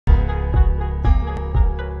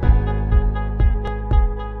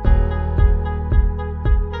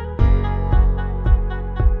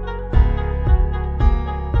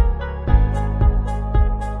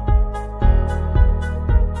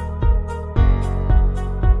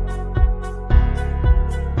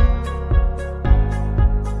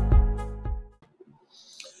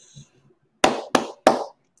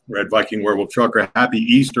Red Viking Werewolf Trucker. Happy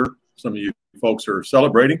Easter. Some of you folks are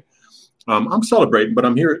celebrating. I'm celebrating, but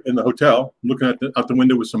I'm here in the hotel looking out the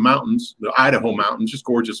window with some mountains, the Idaho mountains, just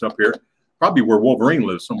gorgeous up here. Probably where Wolverine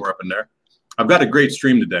lives, somewhere up in there. I've got a great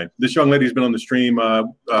stream today. This young lady's been on the stream a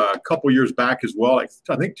couple years back as well, I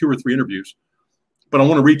think 2 or 3 interviews. But I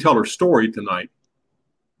want to retell her story tonight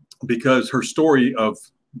because her story of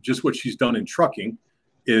just what she's done in trucking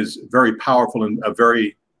is very powerful and a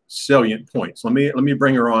very salient point. So let me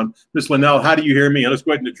bring her on. Miss Lanelles, how do you hear me? Let's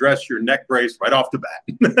go ahead and address your neck brace right off the bat.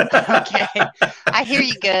 Okay, I hear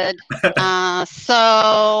you good.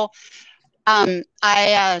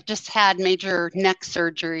 I just had major neck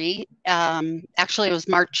surgery. Actually, it was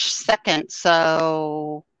March 2nd,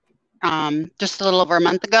 so just a little over a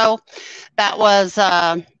month ago. That was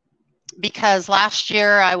because last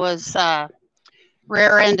year I was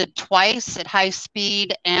rear-ended twice at high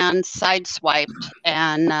speed and sideswiped,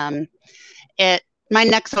 and my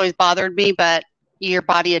neck's always bothered me, but your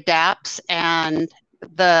body adapts, and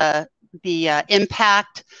the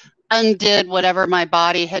impact undid whatever my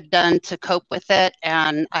body had done to cope with it,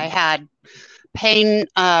 and I had pain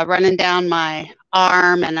running down my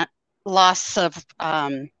arm and a loss of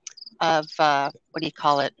what do you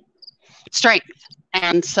call it, strength.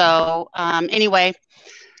 And so anyway,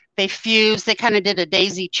 they kind of did a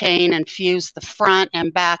daisy chain and fused the front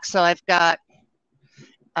and back. So I've got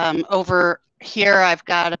over here, I've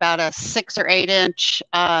got about a 6 or 8 inch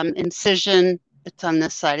incision. It's on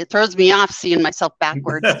this side. It throws me off seeing myself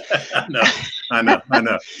backwards. I know.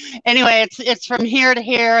 Anyway, it's from here to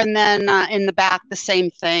here, and then in the back, the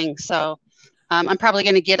same thing. So I'm probably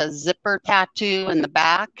going to get a zipper tattoo in the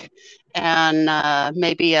back, and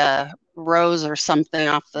maybe a rose or something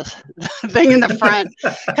off the thing in the front,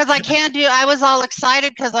 because I was all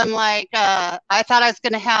excited because I'm like, I thought I was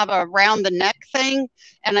going to have a round the neck thing,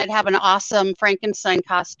 and I'd have an awesome Frankenstein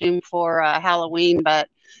costume for Halloween, but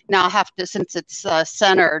now I'll have to, since it's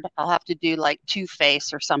centered, I'll have to do like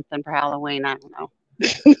Two-Face or something for Halloween. I don't know.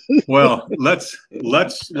 Well, let's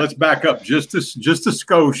back up just a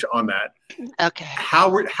skosh on that. Okay. How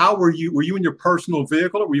were you? Were you in your personal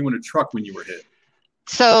vehicle, or were you in a truck when you were hit?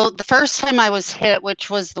 So the first time I was hit, which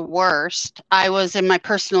was the worst, I was in my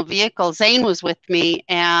personal vehicle. Zane was with me,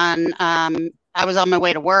 and I was on my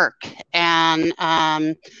way to work, and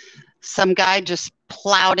some guy just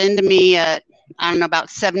plowed into me at, I don't know, about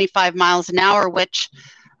 75 miles an hour, which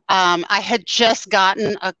I had just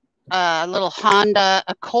gotten a little Honda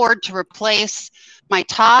Accord to replace my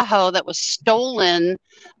Tahoe that was stolen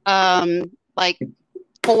like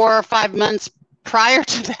 4 or 5 months prior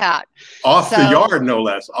to that. Off the yard, no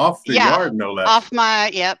less. Off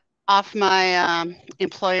my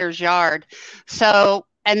employer's yard. So,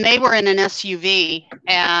 and they were in an SUV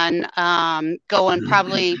and going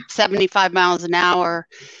probably 75 miles an hour.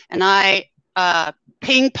 And I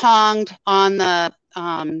ping-ponged on the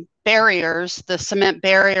barriers, the cement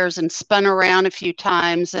barriers, and spun around a few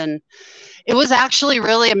times. And it was actually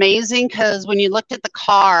really amazing because when you looked at the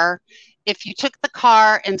car, if you took the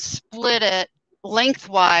car and split it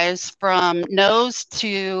lengthwise from nose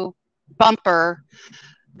to bumper,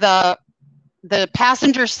 the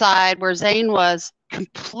passenger side where Zane was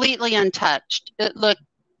completely untouched. It looked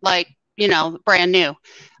like, brand new.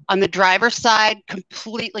 On the driver's side,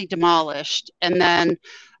 completely demolished. And then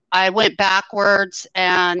I went backwards,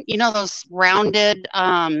 and those rounded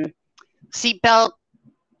seatbelt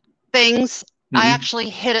things, I actually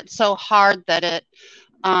hit it so hard that it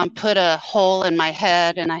put a hole in my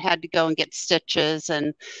head, and I had to go and get stitches,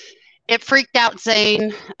 and it freaked out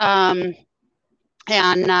Zane. And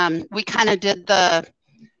we kind of did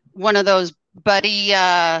one of those buddy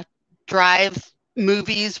drive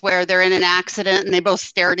movies where they're in an accident and they both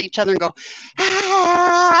stare at each other and go,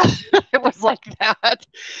 ah! It was like that.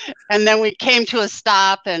 And then we came to a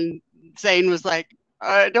stop, and Zane was like,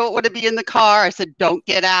 I don't want to be in the car. I said, don't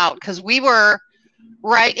get out, because we were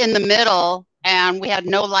right in the middle and we had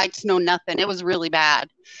no lights, no nothing. It was really bad.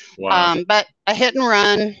 Wow. But a hit and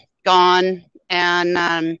run, gone.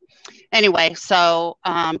 And anyway, so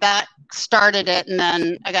that started it. And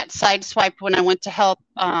then I got sideswiped when I went to help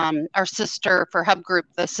our sister for Hub Group,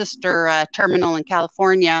 the sister terminal in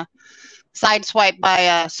California, sideswiped by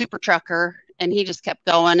a super trucker, and he just kept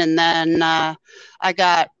going. And then I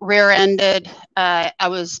got rear-ended. I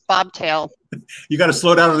was bobtail. You got to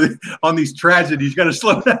slow down on these tragedies. You got to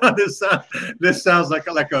slow down. This sounds like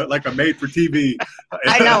a made for TV.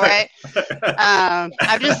 I know, right?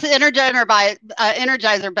 I'm just Energizer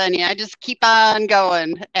Bunny. I just keep on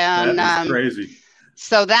going, and that's crazy.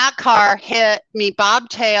 So that car hit me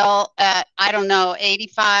bobtail at, I don't know,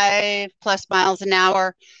 85 plus miles an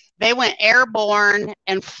hour. they went airborne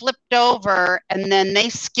and flipped over, and then they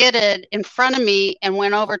skidded in front of me and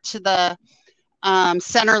went over to the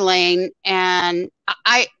center lane, and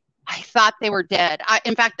I thought they were dead.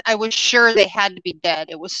 In fact, I was sure they had to be dead.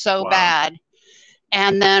 It was so bad.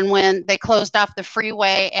 And then when they closed off the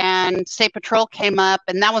freeway and State Patrol came up,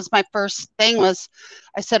 and that was my first thing was,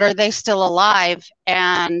 I said, are they still alive?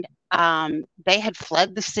 And they had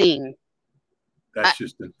fled the scene.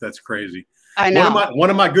 That's crazy. I know. One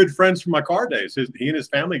of my good friends from my car days, he and his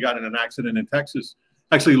family got in an accident in Texas,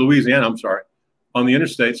 actually Louisiana, I'm sorry, on the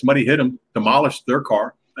interstate. Somebody hit him, demolished their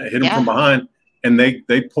car, hit him from behind, and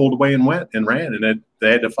they pulled away and ran, and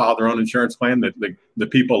they had to file their own insurance claim. That the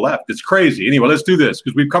people left. It's crazy. Anyway, let's do this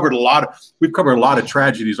because we've covered a lot of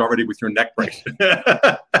tragedies already with your neck brace.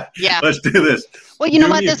 Yeah, let's do this. Well, you know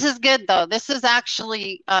what? This is good though. This is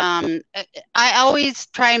actually I always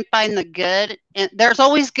try and find the good. There's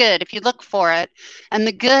always good if you look for it, and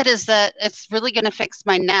the good is that it's really going to fix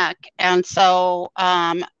my neck, and so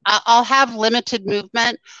I'll have limited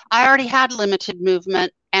movement. I already had limited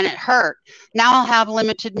movement, and it hurt. Now I'll have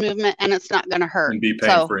limited movement, and it's not going to hurt. And be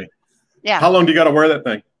pain-free. Yeah. How long do you got to wear that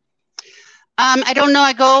thing? I don't know.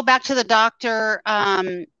 I go back to the doctor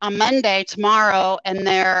on Monday, tomorrow, and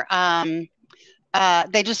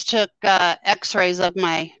they just took x-rays of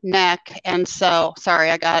my neck. And so,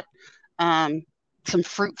 sorry, I got some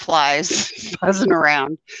fruit flies buzzing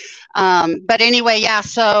around. But anyway, yeah,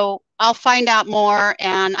 so I'll find out more.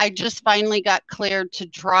 And I just finally got cleared to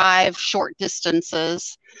drive short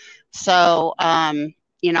distances. So,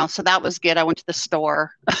 so that was good. I went to the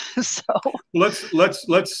store. So let's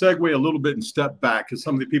segue a little bit and step back because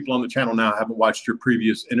some of the people on the channel now haven't watched your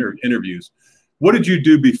previous interviews. What did you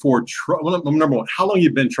do before number one, how long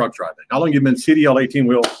you been truck driving? How long you been CDL 18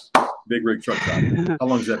 wheel big rig truck driving? How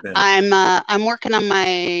long has that been? I'm working on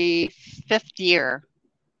my 5th year.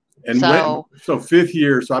 And so 5th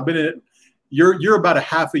year. So I've been in it. You're about a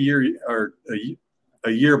half a year or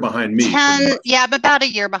a year behind me. I'm about a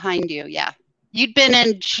year behind you. Yeah. You'd been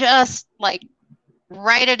in just like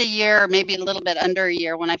right at a year, maybe a little bit under a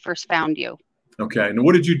year when I first found you. Okay. And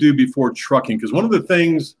what did you do before trucking? Because one of the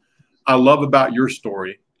things I love about your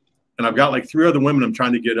story, and I've got like 3 other women I'm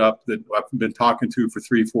trying to get up that I've been talking to for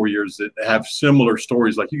 3 or 4 years that have similar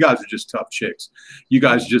stories. Like, you guys are just tough chicks. You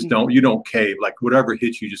guys just you don't cave. Like, whatever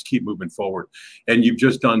hits you, just keep moving forward. And you've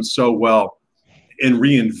just done so well in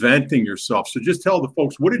reinventing yourself. So just tell the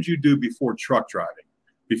folks, what did you do before truck driving,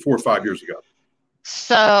 before 5 years ago?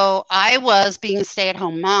 So I was being a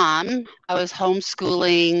stay-at-home mom. I was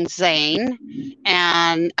homeschooling Zane,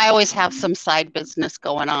 and I always have some side business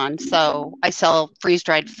going on. So I sell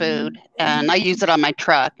freeze-dried food, and I use it on my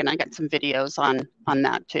truck, and I got some videos on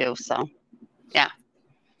that too. So, yeah.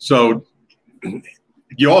 So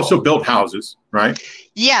you also built houses, right?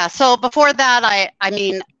 Yeah. So before that, I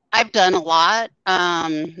mean, I've done a lot.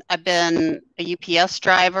 I've been a UPS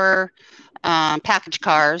driver. Package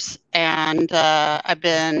cars, and I've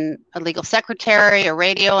been a legal secretary, a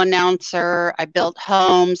radio announcer. I built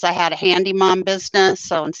homes. I had a handy mom business,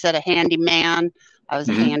 so instead of handyman, I was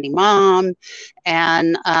a handy mom.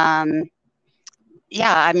 And I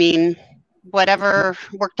mean, whatever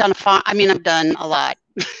worked on a farm. I mean, I've done a lot.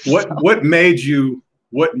 What made you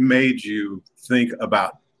think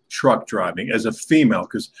about truck driving as a female?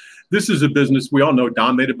 Because this is a business we all know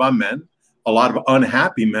dominated by men. A lot of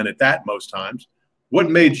unhappy men at that most times. What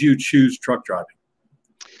made you choose truck driving?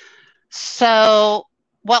 So,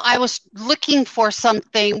 well, I was looking for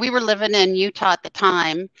something. We were living in Utah at the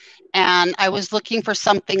time, and I was looking for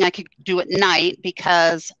something I could do at night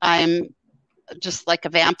because I'm just like a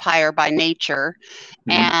vampire by nature.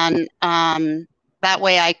 And that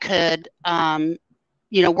way I could,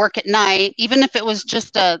 work at night, even if it was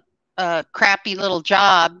just a crappy little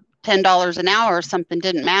job. $10 an hour or something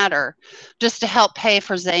didn't matter, just to help pay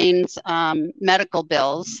for Zane's medical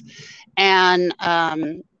bills. And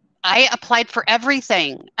I applied for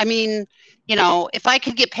everything. I mean, if I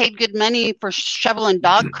could get paid good money for shoveling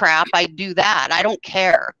dog crap, I'd do that. I don't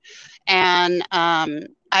care. And I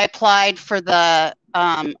applied for the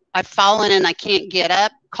I've fallen and I can't get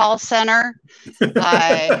up call center. Because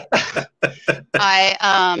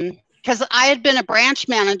I had been a branch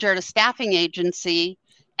manager at a staffing agency.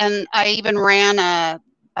 And I even ran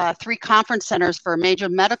 3 conference centers for a major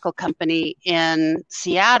medical company in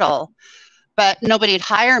Seattle, but nobody'd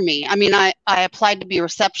hire me. I mean, I applied to be a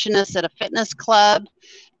receptionist at a fitness club,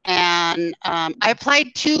 and I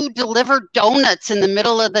applied to deliver donuts in the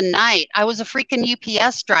middle of the night. I was a freaking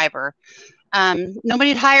UPS driver.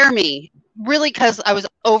 Nobody'd hire me, really, because I was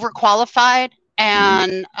overqualified.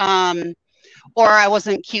 And or I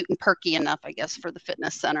wasn't cute and perky enough, I guess, for the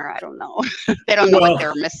fitness center. I don't know. They don't know what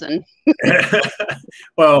they're missing.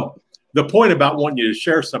 Well, the point about wanting you to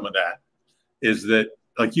share some of that is that,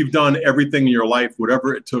 like, you've done everything in your life,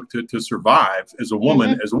 whatever it took to survive as a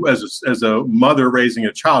woman, as a mother raising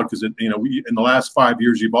a child. Because, you know, in the last 5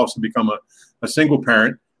 years, you've also become a single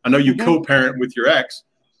parent. I know you co-parent with your ex,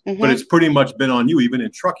 but it's pretty much been on you, even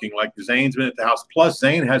in trucking. Like, Zane's been at the house. Plus,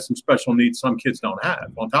 Zane has some special needs some kids don't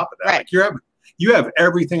have. On top of that, like, you have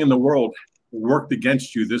everything in the world worked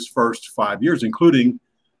against you this first 5 years, including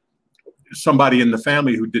somebody in the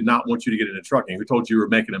family who did not want you to get into trucking, who told you were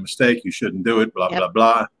making a mistake, you shouldn't do it, blah, blah,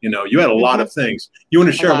 blah. You know, you had a lot of things. You want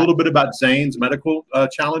to share a little bit about Zane's medical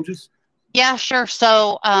challenges? Yeah, sure.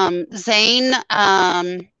 So Zane,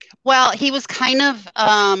 well, he was kind of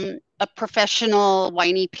a professional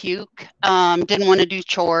whiny puke, didn't want to do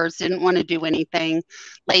chores, didn't want to do anything,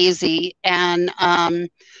 lazy. And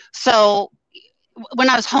so when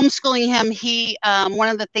I was homeschooling him, he one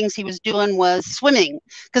of the things he was doing was swimming,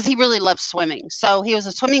 because he really loved swimming. So he was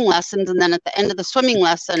at swimming lessons, and then at the end of the swimming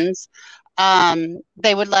lessons,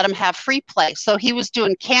 they would let him have free play. So he was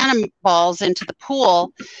doing cannonballs into the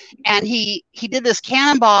pool, and he did this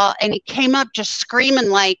cannonball, and he came up just screaming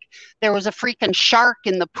like there was a freaking shark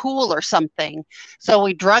in the pool or something. So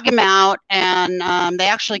we drug him out, and they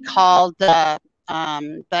actually called the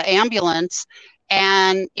ambulance.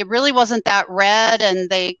 And it really wasn't that red, and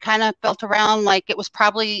they kind of felt around like it was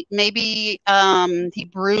probably maybe he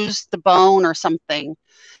bruised the bone or something.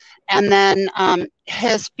 And then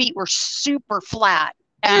his feet were super flat,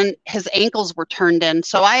 and his ankles were turned in.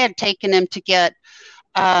 So I had taken him to get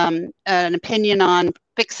an opinion on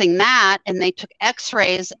fixing that, and they took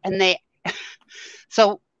x-rays, and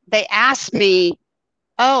so they asked me,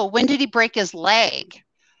 oh, when did he break his leg?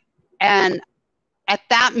 And at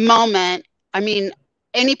that moment, I mean,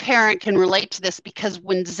 any parent can relate to this, because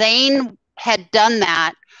when Zane had done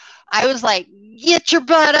that, I was like, get your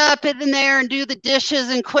butt up in there and do the dishes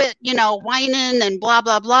and quit, you know, whining and blah,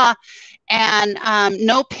 blah, blah. And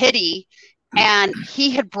no pity. And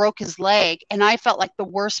he had broke his leg, and I felt like the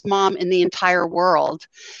worst mom in the entire world.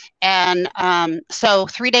 And so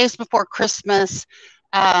 3 days before Christmas,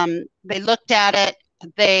 they looked at it.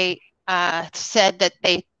 They said that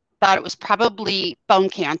they thought it was probably bone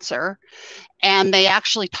cancer, and they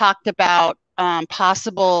actually talked about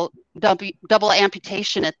possible double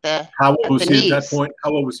amputation at the How old was he knees. at that point?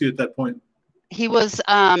 How old was he at that point? He was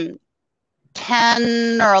 10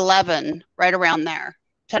 or 11, right around there.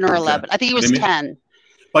 10 or 11. I think he was 10.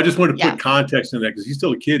 I just wanted to put context in that, because he's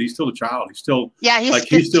still a kid. He's still a child. He's still he's like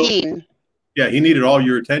 15. He needed all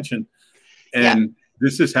your attention, and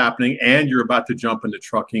this is happening, and you're about to jump into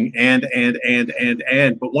trucking, and.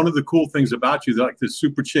 But one of the cool things about you, like this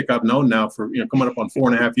super chick I've known now for, you know, coming up on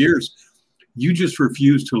 4.5 years, you just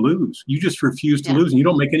refuse to lose. You just refuse to lose, and you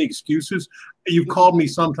don't make any excuses. You've called me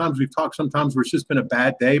sometimes, we've talked sometimes where it's just been a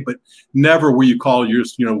bad day, but never will you call, you're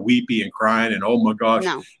just, you know, weepy and crying and, oh my gosh.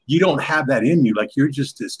 No. You don't have that in you. Like, you're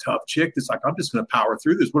just this tough chick that's like, I'm just going to power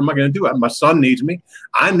through this. What am I going to do? My son needs me.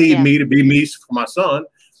 I need me to be me for my son.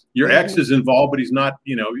 Your ex is involved, but he's not,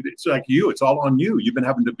 you know, it's like you. It's all on you. You've been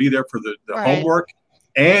having to be there for the homework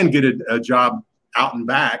and get a job out and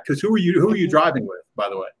back. Because who are you driving with, by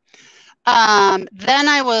the way? Then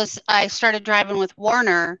I started driving with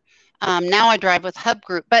Warner. Now I drive with Hub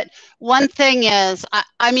Group. But one thing is,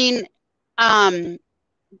 I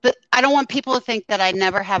don't want people to think that I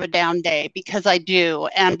never have a down day, because I do.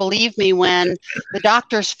 And believe me, when the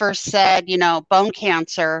doctors first said, you know, bone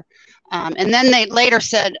cancer, and then they later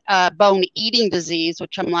said bone eating disease,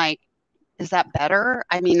 which I'm like, is that better?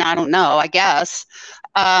 I mean, I don't know, I guess.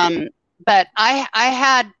 But I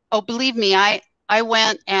had, believe me, I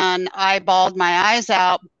went and I bawled my eyes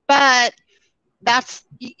out, but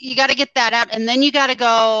you got to get that out. And then you got to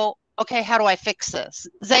go, okay, how do I fix this?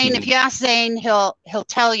 Zane, if you ask Zane, he'll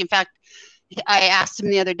tell you. In fact, I asked him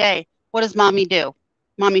the other day, what does mommy do?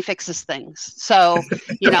 Mommy fixes things. So,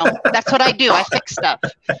 you know, that's what I do. I fix stuff.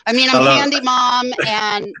 I mean, I'm a handy mom,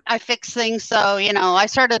 and I fix things. So, you know, I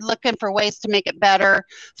started looking for ways to make it better.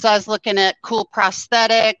 So I was looking at cool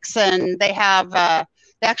prosthetics, and they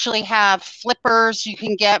actually have flippers you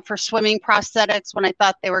can get for swimming prosthetics, when I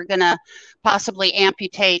thought they were going to possibly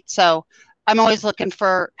amputate. So I'm always looking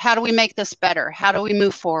for, how do we make this better? How do we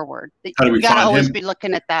move forward? You got to always be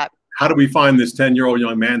looking at that. How do we find this 10-year-old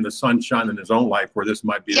young man the sunshine in his own life, where this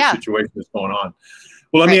might be a situation that's going on?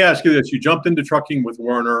 Well, let me ask you this. You jumped into trucking with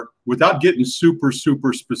Werner. Without getting super,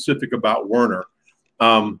 super specific about Werner,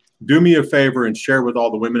 do me a favor and share with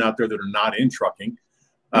all the women out there that are not in trucking.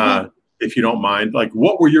 if you don't mind. Like,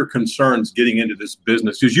 what were your concerns getting into this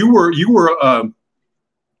business? Because you were a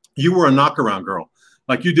knockaround girl.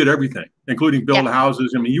 Like, you did everything, including build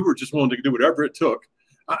houses. I mean, you were just willing to do whatever it took.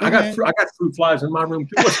 I got fruit flies in my room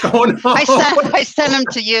too. What's going on? I sent them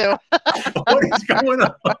to you. What is going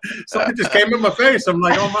on? Something just came in my face. I'm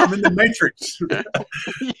like, oh, I'm in the Matrix.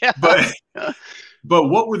 Yeah. But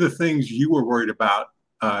what were the things you were worried about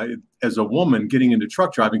as a woman getting into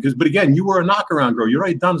truck driving? But again, you were a knockaround girl. You'd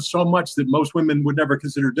already done so much that most women would never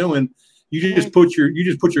consider doing. You just put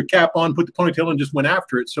your cap on, put the ponytail, and just went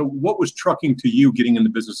after it. So, what was trucking to you getting in the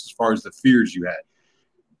business as far as the fears you had?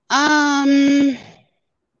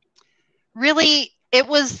 Really, it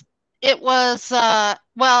was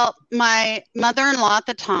well, my mother-in-law at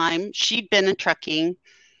the time, she'd been in trucking.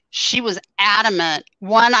 She was adamant.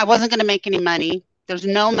 One, I wasn't going to make any money. There's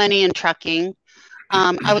no money in trucking.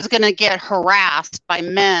 I was going to get harassed by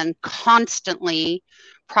men constantly,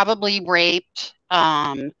 probably raped.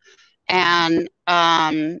 You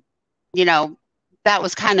know, that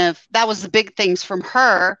was the big things from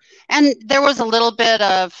her. And there was a little bit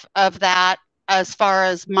of that as far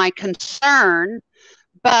as my concern,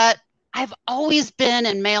 but I've always been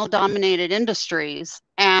in male-dominated industries,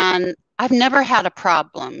 and I've never had a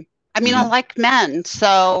problem. I mean, I like men,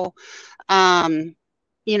 so,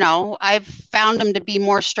 you know, I've found them to be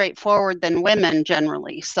more straightforward than women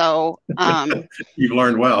generally. So, you've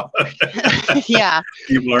learned well. Yeah,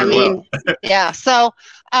 you've learned well. Yeah. So,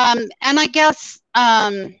 and I guess,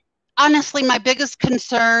 honestly, my biggest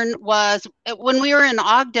concern was when we were in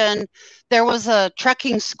Ogden, there was a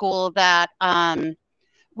trucking school that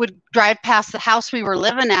would drive past the house we were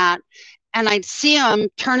living at, and I'd see them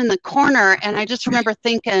turning the corner, and I just remember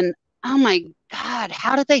thinking, oh my God,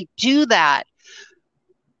 how did they do that?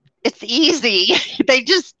 It's easy. They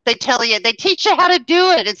tell you, they teach you how to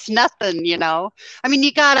do it. It's nothing, you know. I mean,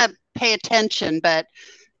 you gotta pay attention, but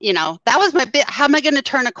you know, that was my bit. How am I going to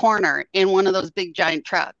turn a corner in one of those big giant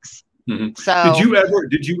trucks? So,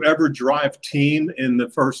 did you ever drive teen in the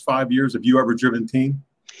first 5 years? Have you ever driven teen?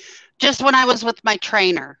 Just when I was with my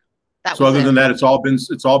trainer. So other than that, it's all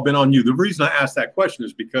been on you. The reason I asked that question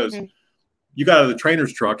is because you got out of the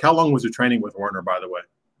trainer's truck. How long was the training with Werner, by the way?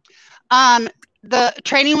 The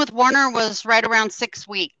training with Werner was right around 6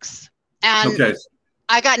 weeks, and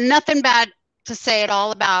I got nothing bad to say at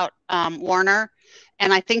all about Werner.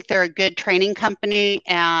 And I think they're a good training company.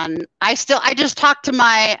 And I just talked to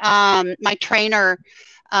my my trainer,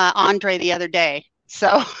 Andre, the other day.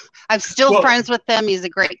 So I'm still friends with him. He's a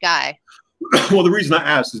great guy. Well, the reason I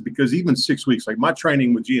asked is because even 6 weeks, like my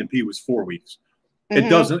training with GNP was 4 weeks. It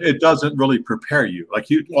doesn't really prepare you. Like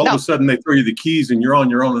all of a sudden they throw you the keys and you're on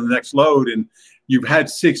your own on the next load, and you've had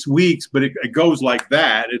 6 weeks, but it goes like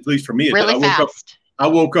that. At least for me, really fast. I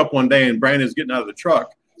woke up one day and Brandon's getting out of the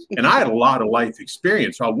truck. And I had a lot of life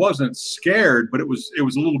experience. So I wasn't scared, but it was a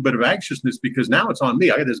little bit of anxiousness because now it's on me.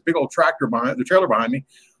 I got this big old trailer behind me,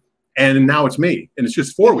 and now it's me. And it's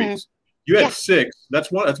just 4 weeks. You had 6.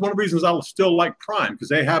 That's one of the reasons I still like Prime, because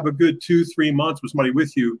they have a good 2-3 months with somebody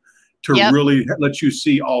with you to really let you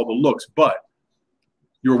see all the looks. But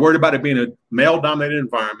you were worried about it being a male-dominated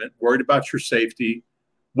environment, worried about your safety.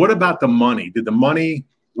 What about the money? Did the money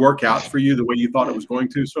work out for you the way you thought it was going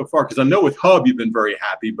to so far? Because I know with Hub you've been very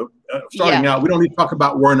happy, but starting out, we don't need to talk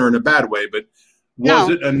about Werner in a bad way, but was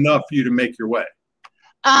it enough for you to make your way?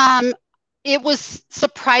 It was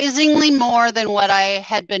surprisingly more than what I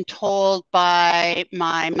had been told by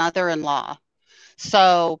my mother-in-law.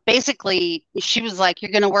 So basically, she was like,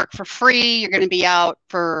 you're going to work for free, you're going to be out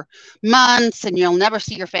for months, and you'll never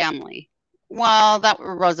see your family. Well, that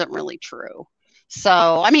wasn't really true.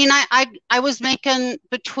 So, I mean, I was making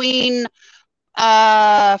between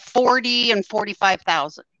 40 and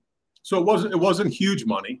 45,000. So it wasn't huge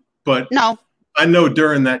money, but no. I know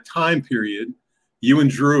during that time period, you and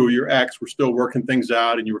Drew, your ex, were still working things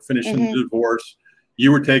out, and you were finishing the divorce.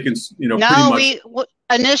 You were taking, pretty much.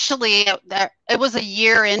 Initially it was a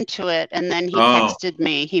year into it, and then he texted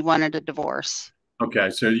me. He wanted a divorce. Okay,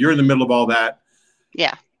 so you're in the middle of all that.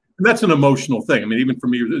 Yeah. And that's an emotional thing. I mean, even for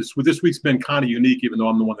me, this week's been kind of unique, even though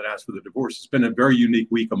I'm the one that asked for the divorce. It's been a very unique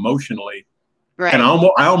week emotionally. Right. And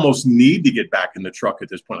I almost need to get back in the truck at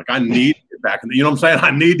this point. Like, I need to get back in you know what I'm saying?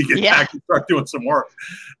 I need to get back and start doing some work.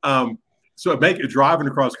 So driving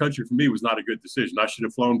across country for me was not a good decision. I should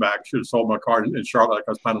have flown back, should have sold my car in Charlotte like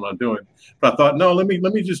I was planning on doing. But I thought, no, let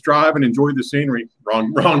me just drive and enjoy the scenery.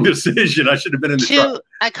 Wrong decision. I should have been in the truck.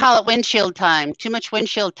 I call it windshield time. Too much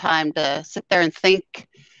windshield time to sit there and think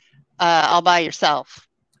all by yourself.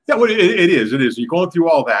 Yeah, well, it is. You're going through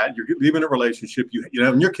all that. You're leaving a relationship. You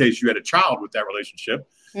know, in your case, you had a child with that relationship.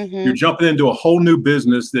 You're jumping into a whole new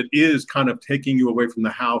business that is kind of taking you away from the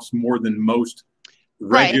house more than most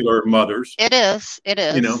regular mothers. It is. It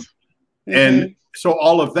is. You know, and so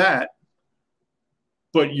all of that,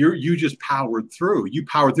 but you just powered through. You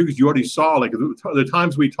powered through because you already saw, like the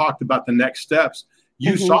times we talked about the next steps,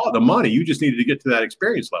 you saw the money. You just needed to get to that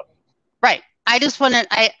experience level. Right. I just wanted,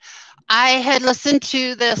 I had listened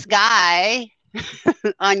to this guy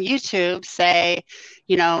on YouTube say,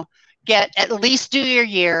 you know, get at least do your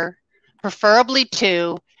year, preferably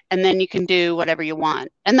 2, and then you can do whatever you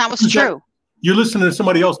want. And that was true. You're listening to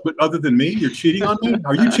somebody else, but other than me, you're cheating on me?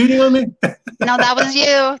 Are you cheating on me? No, that was you.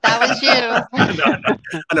 That was you.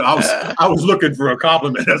 I know. I was looking for a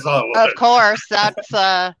compliment. That's all it was. Of course. That's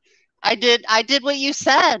I did what you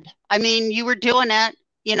said. I mean, you were doing it,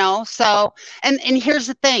 you know. So and here's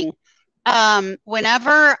the thing.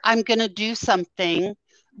 Whenever I'm gonna do something,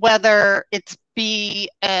 whether it's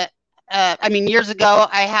be I mean, years ago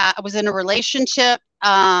I was in a relationship.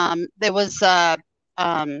 There was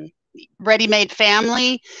ready-made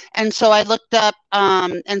family, and so I looked up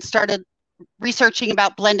and started researching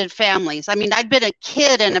about blended families. I mean, I'd been a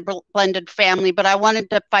kid in a blended family, but I wanted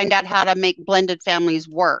to find out how to make blended families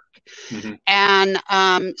work. And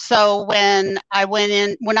so when I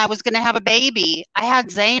was going to have a baby, I had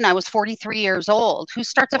Zane. I was 43 years old. Who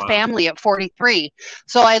starts a family at 43?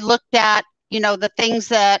 So I looked at, you know, the things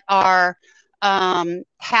that are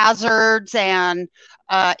hazards and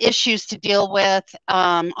issues to deal with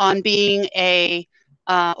on being a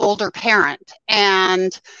older parent.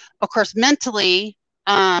 And of course, mentally,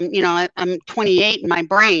 you know, I'm 28 in my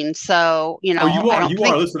brain, so you know. Oh, you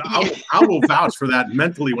are. Listen, I will vouch for that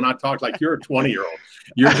mentally when I talk like you're a 20-year-old.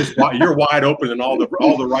 You're wide open in all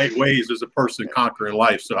the right ways as a person conquering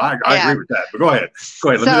life. So I agree with that. But go ahead.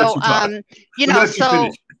 Let me let you talk. You know,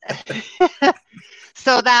 so.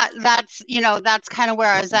 So that's, you know, that's kind of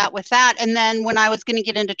where I was at with that. And then when I was going to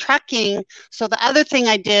get into trucking, so the other thing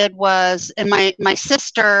I did was, and my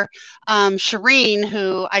sister, Shireen,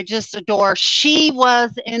 who I just adore, she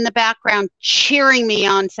was in the background cheering me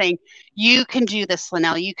on, saying, you can do this,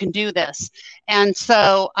 Lanelles, you can do this. And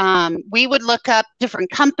so we would look up different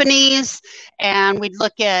companies, and we'd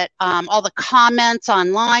look at all the comments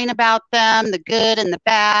online about them, the good and the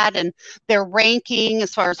bad, and their ranking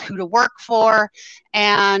as far as who to work for.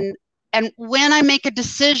 And when I make a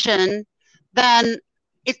decision, then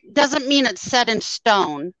it doesn't mean it's set in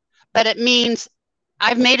stone, but it means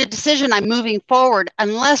I've made a decision, I'm moving forward,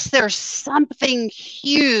 unless there's something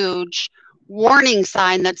huge warning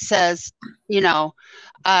sign that says, you know,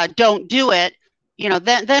 don't do it, you know,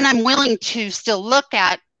 then I'm willing to still look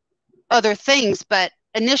at other things. But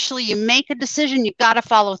initially you make a decision, you've got to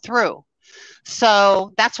follow through.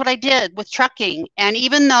 So that's what I did with trucking. And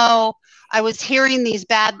even though I was hearing these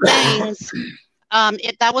bad things,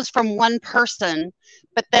 that was from one person.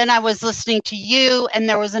 But then I was listening to you, and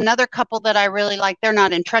there was another couple that I really liked. They're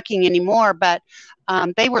not in trucking anymore, but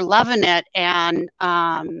they were loving it. And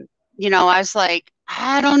you know, I was like,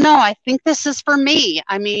 I don't know. I think this is for me.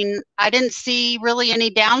 I mean, I didn't see really any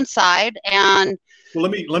downside, and well,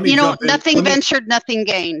 let me. You know, nothing ventured, nothing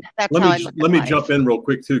gained. That's how I look at life. Let me jump in real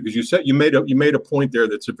quick too, because you made a point there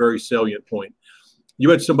that's a very salient point. You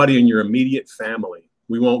had somebody in your immediate family.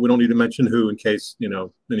 We don't need to mention who, in case, you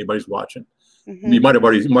know, anybody's watching. You might have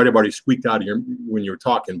already squeaked out of when you were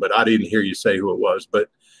talking, but I didn't hear you say who it was. But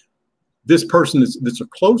this person that's the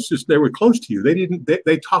closest, they were close to you.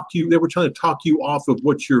 They talked to you. They were trying to talk you off of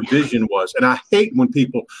what your vision was. And I hate when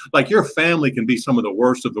people, like, your family can be some of the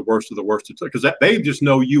worst of the worst of the worst, because they just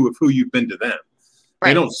know you of who you've been to them.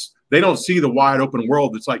 Right. They don't see the wide open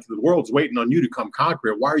world. It's like the world's waiting on you to come conquer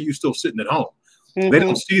it. Why are you still sitting at home? They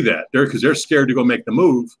don't see that. Because they're scared to go make the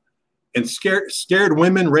move. And scared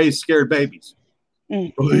women raise scared babies.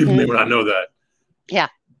 Believe me when I know that. Yeah.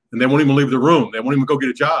 And they won't even leave the room. They won't even go get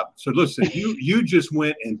a job. So listen, you just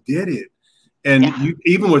went and did it. And you,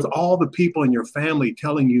 even with all the people in your family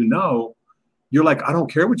telling you no, you're like, I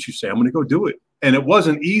don't care what you say. I'm going to go do it. And it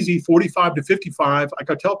wasn't easy. 45 to 55.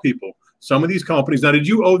 Like I tell people, some of these companies. Now, did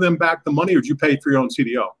you owe them back the money, or did you pay for your own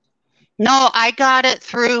CDO? No, I got it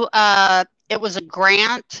through. It was a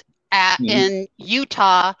grant in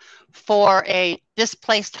Utah for a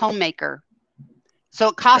displaced homemaker. So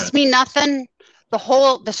it cost me nothing.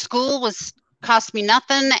 The school cost me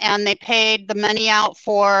nothing, and they paid the money out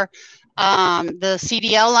for the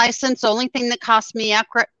CDL license. The only thing that cost me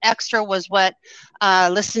extra was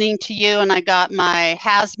listening to you, and I got my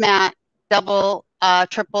hazmat double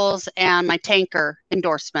triples and my tanker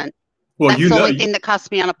endorsement. Well, that's the only thing that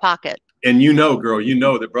cost me out of pocket. And you know, girl, you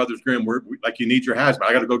know that Brothers Grimm, we're like, you need your hazmat.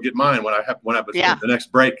 I got to go get mine when I have the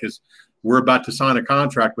next break, because we're about to sign a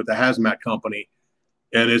contract with the hazmat company,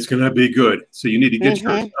 and it's going to be good. So you need to get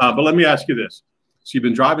yours. But let me ask you this. So you've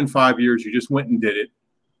been driving 5 years. You just went and did it.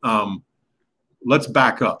 Let's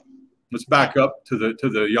back up. Let's back up to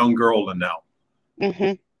the young girl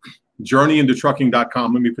Lanelles.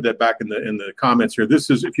 JourneyIntoTrucking.com. Let me put that back in the comments here. This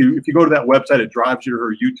is, if you go to that website, it drives you to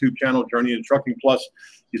her YouTube channel, Journey Into Trucking Plus.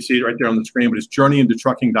 You see it right there on the screen, but it's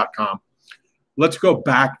JourneyIntoTrucking.com. Let's go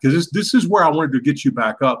back, because this is where I wanted to get you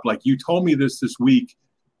back up. Like, you told me this week,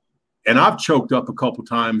 and I've choked up a couple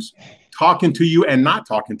times talking to you and not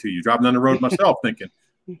talking to you, driving down the road myself, thinking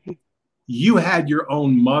you had your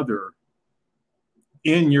own mother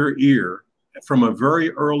in your ear from a very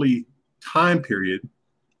early time period,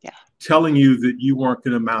 telling you that you weren't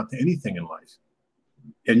going to amount to anything in life.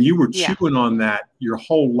 And you were chewing on that your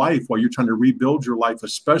whole life while you're trying to rebuild your life,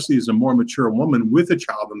 especially as a more mature woman with a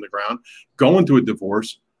child on the ground, going through a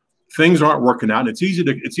divorce. Things aren't working out. And it's easy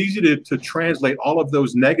to translate all of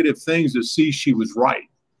those negative things to see she was right.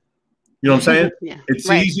 You know what I'm saying? It's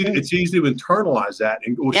easy to internalize that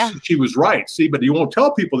and go, she was right. See, but you won't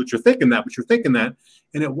tell people that you're thinking that, but you're thinking that,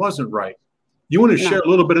 and it wasn't right. You want to share a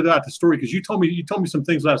little bit about the story, because you told me some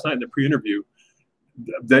things last night in the pre-interview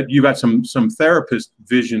that you got some therapist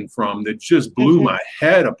vision from that just blew my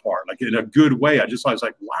head apart, like in a good way. I was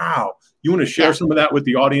like, wow. You want to share some of that with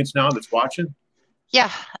the audience now that's watching? Yeah.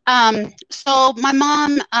 So my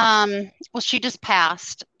mom, well, she just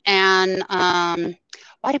passed, and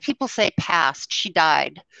why do people say passed? She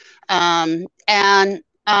died,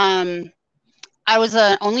 I was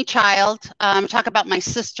an only child. Talk about my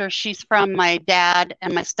sister. She's from my dad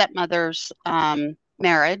and my stepmother's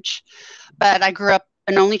marriage, but I grew up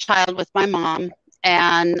an only child with my mom,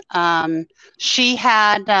 and she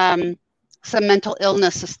had some mental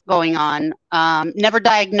illness going on. Never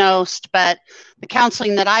diagnosed, but the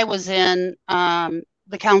counseling that I was in,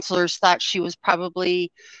 the counselors thought she was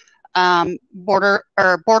probably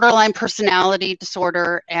borderline personality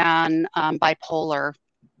disorder and bipolar.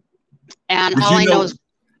 And all I know is,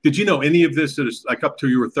 did you know any of this that is like up to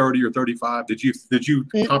you were 30 or 35? Did you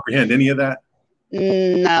comprehend any of that?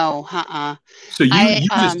 No. So you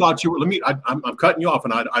just thought you were, I'm cutting you off,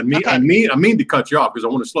 and I mean to cut you off because I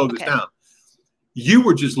want to slow this down. You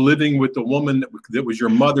were just living with the woman that was your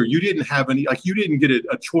mother. You didn't have any, like, you didn't get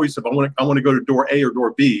a choice of I want to go to door A or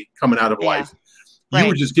door B coming out of life. You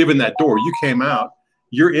were just given that door. You came out,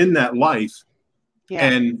 you're in that life,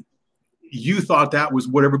 and you thought that was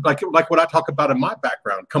whatever, like what I talk about in my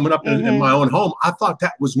background, coming up in my own home. I thought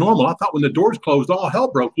that was normal. I thought when the doors closed, all hell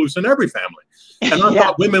broke loose in every family. And I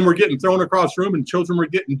thought women were getting thrown across the room and children were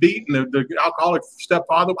getting beaten, the alcoholic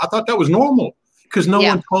stepfather. I thought that was normal because no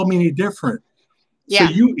one told me any different. So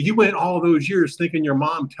you went all those years thinking your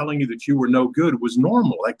mom telling you that you were no good was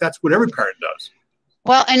normal. Like, that's what every parent does.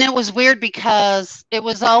 Well, and it was weird because it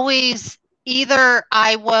was always either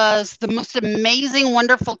I was the most amazing,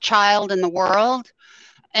 wonderful child in the world,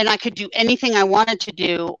 and I could do anything I wanted to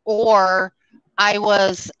do, or I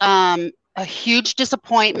was a huge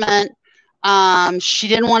disappointment. She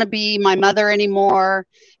didn't want to be my mother anymore.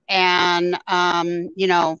 And, you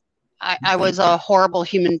know, I was a horrible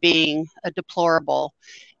human being, a deplorable,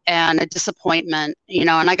 and a disappointment, you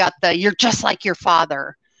know, and I got you're just like your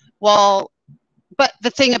father. Well, but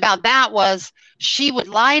the thing about that was she would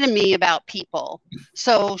lie to me about people.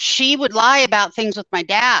 So she would lie about things with my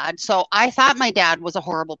dad. So I thought my dad was a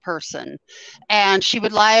horrible person. And she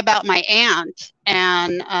would lie about my aunt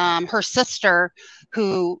and her sister,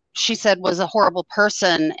 who she said was a horrible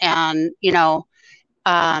person. And, you know,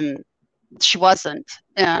 she wasn't.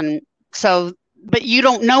 And so, but you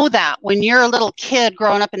don't know that when you're a little kid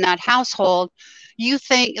growing up in that household. You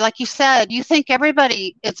think, like you said, you think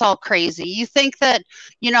everybody, it's all crazy. You think that,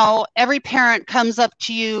 you know, every parent comes up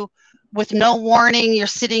to you with no warning. You're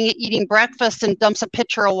sitting eating breakfast and dumps a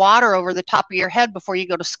pitcher of water over the top of your head before you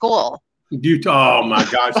go to school. Oh my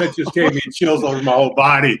gosh, that just gave me chills over my whole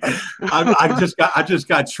body. I just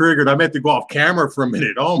got triggered. I meant to go off camera for a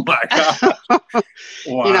minute. Oh my God.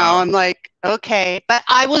 Wow. You know, I'm like, okay. But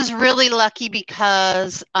I was really lucky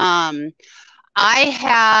because I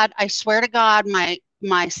swear to God, my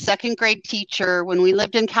second grade teacher, when we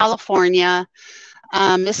lived in California,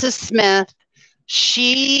 Mrs. Smith,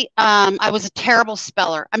 I was a terrible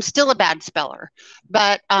speller. I'm still a bad speller,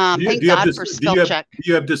 but thank God for spell check. Do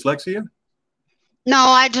you have dyslexia? No,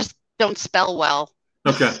 I just don't spell well.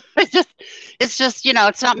 Okay. It's just, you know,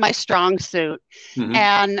 it's not my strong suit. Mm-hmm.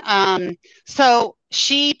 And so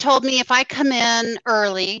she told me if I come in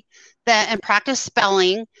early and practice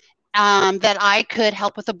spelling, that I could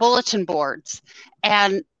help with the bulletin boards.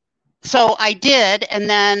 And So I did, and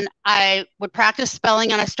then I would practice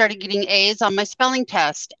spelling, and I started getting A's on my spelling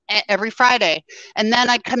test every Friday. And then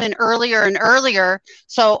I'd come in earlier and earlier.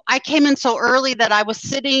 So I came in so early that I was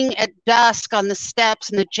sitting at dusk on the steps,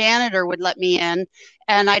 and the janitor would let me in,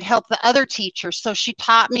 and I'd help the other teachers. So she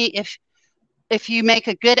taught me if you make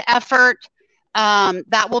a good effort,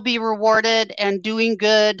 that will be rewarded, and doing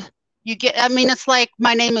good. You get, I mean, it's like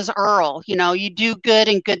my name is Earl, you know, you do good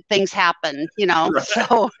and good things happen, you know, Right.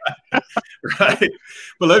 so. Right.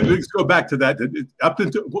 But let's go back to that. Up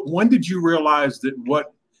until when did you realize that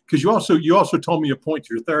because you also told me a point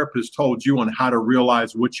your therapist told you on how to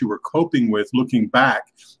realize what you were coping with looking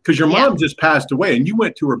back, because your mom just passed away and you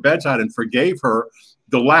went to her bedside and forgave her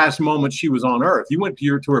the last moment she was on earth. You went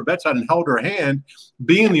to her bedside and held her hand,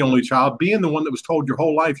 being the only child, being the one that was told your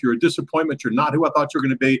whole life, you're a disappointment. You're not who I thought you were going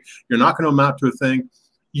to be. You're not going to amount to a thing.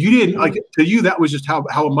 You didn't like it. To you, that was just how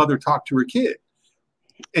a mother talked to her kid.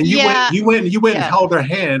 And you went and held her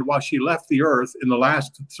hand while she left the earth in the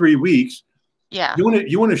last 3 weeks. Yeah.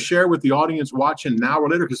 You want to share with the audience watching now or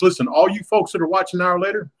later? Because listen, all you folks that are watching now or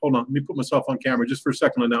later, hold on, let me put myself on camera just for a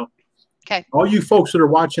second now. Okay. All you folks that are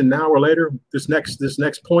watching now or later, this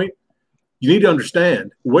next point, you need to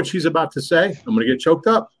understand what she's about to say. I'm going to get choked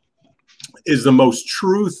up. Is the most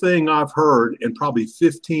true thing I've heard in probably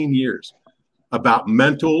 15 years about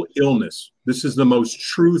mental illness. This is the most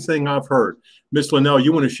true thing I've heard. Miss Lanelles,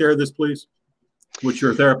 you want to share this, please? What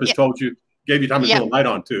your therapist told you? Gave you time to put a light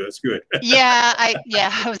on too. That's good. I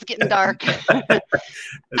was getting dark.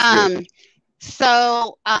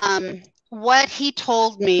 What he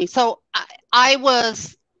told me, so I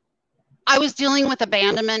was dealing with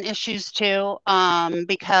abandonment issues too,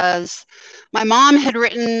 because my mom had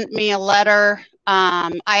written me a letter.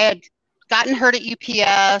 I had gotten hurt at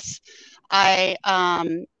UPS. I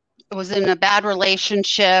was in a bad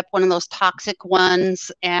relationship, one of those toxic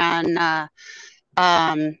ones, and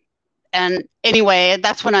anyway,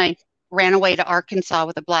 that's when I ran away to Arkansas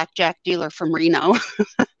with a blackjack dealer from Reno.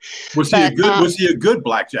 Was he a good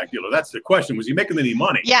blackjack dealer? That's the question. Was he making any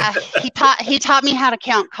money? Yeah, he taught me how to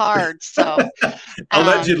count cards. So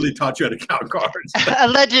allegedly taught you how to count cards.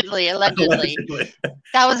 allegedly.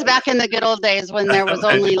 That was back in the good old days when there was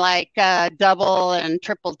only like double and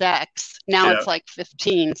triple decks. Now it's like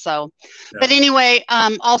 15. So, but anyway,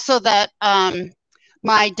 also that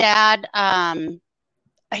my dad.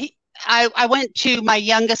 I went to my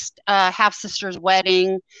youngest half sister's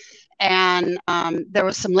wedding, and there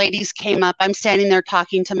was some ladies came up. I'm standing there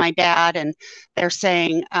talking to my dad, and they're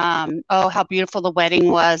saying, "Oh, how beautiful the wedding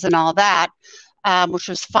was," and all that, which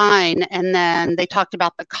was fine. And then they talked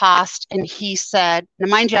about the cost, and he said, "Now,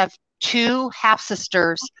 mind you, I have 2 half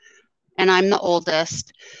sisters, and I'm the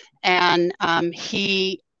oldest." And I'm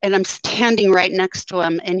standing right next to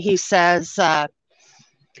him, and he says.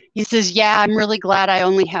 Yeah, I'm really glad I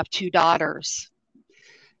only have 2 daughters.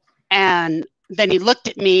 And then he looked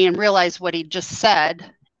at me and realized what he just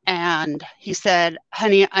said. And he said,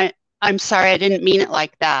 "Honey, I'm sorry, I didn't mean it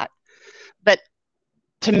like that." But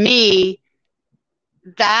to me,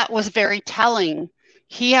 that was very telling.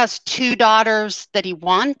 He has 2 daughters that he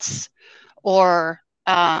wants, or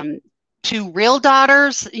 2 real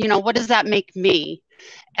daughters. You know, what does that make me?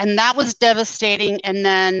 And that was devastating. And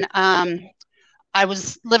then I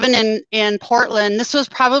was living in Portland. This was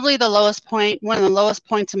probably the lowest point, one of the lowest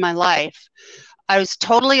points in my life. I was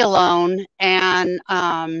totally alone, and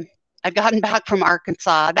I'd gotten back from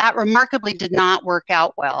Arkansas. That remarkably did not work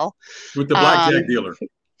out well. With the blackjack dealer.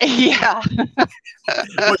 Yeah.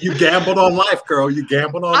 Well, you gambled on life, girl. You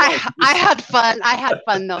gambled on life. I had fun. I had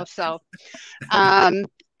fun though. So, and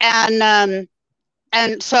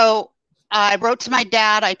so I wrote to my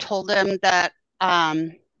dad. I told him that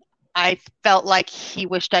I felt like he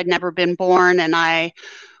wished I'd never been born, and I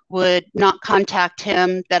would not contact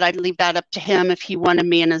him, that I'd leave that up to him if he wanted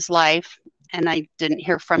me in his life. And I didn't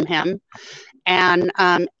hear from him. And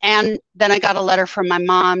then I got a letter from my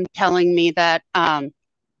mom telling me that I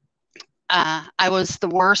was the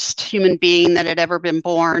worst human being that had ever been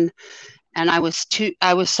born. And I was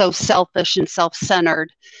so selfish and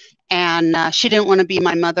self-centered. And she didn't want to be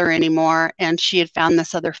my mother anymore. And she had found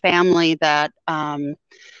this other family that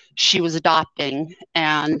she was adopting.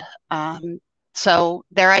 And so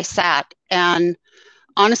there I sat. And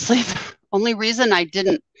honestly, the only reason I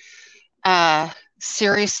didn't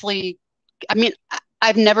seriously, I mean,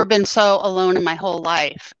 I've never been so alone in my whole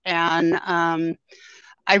life. And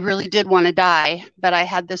I really did want to die, but I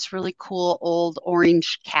had this really cool old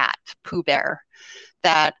orange cat, Pooh Bear,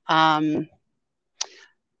 that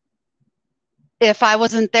if I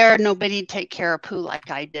wasn't there, nobody'd take care of Pooh like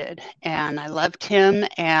I did. And I loved him.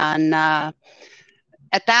 And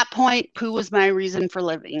at that point, poo was my reason for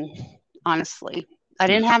living, honestly. I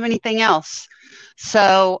didn't have anything else.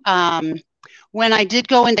 So when I did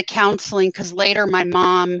go into counseling, because later my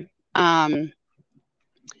mom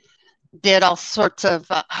did all sorts of,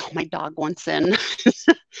 oh, my dog wants in.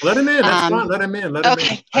 Let him in. That's fine. Let him in. Let him in.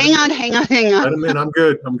 Okay, hang on. Let him in. I'm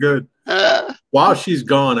good. I'm good. While she's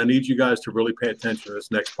gone, I need you guys to really pay attention to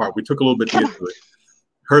this next part. We took a little bit to get to it.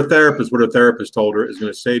 Her therapist, what her therapist told her, is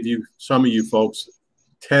going to save you, some of you folks,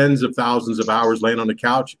 tens of thousands of hours laying on the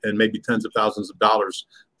couch and maybe tens of thousands of dollars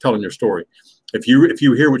telling your story. If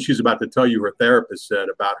you hear what she's about to tell you, her therapist said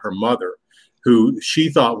about her mother, who she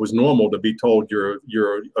thought was normal to be told you're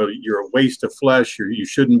a waste of flesh, you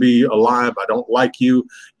shouldn't be alive, I don't like you,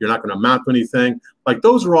 you're not going to amount to anything. Like,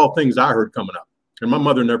 those are all things I heard coming up, and my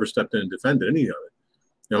mother never stepped in and defended any of it.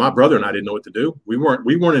 You know, my brother and I didn't know what to do. We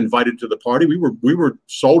weren't invited to the party. We were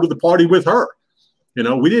sold to the party with her. You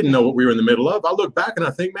know, we didn't know what we were in the middle of. I look back and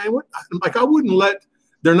I think, man, I wouldn't let.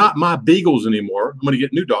 They're not my beagles anymore. I'm going to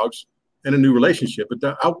get new dogs and a new relationship,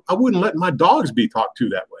 but I wouldn't let my dogs be talked to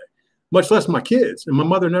that way, much less my kids. And my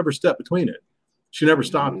mother never stepped between it. She never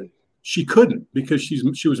stopped it. She couldn't, because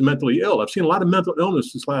she was mentally ill. I've seen a lot of mental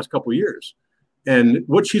illness this last couple of years. And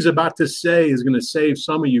what she's about to say is going to save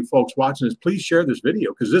some of you folks watching this. Please share this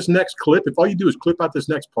video, because this next clip, if all you do is clip out this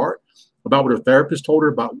next part about what her therapist told her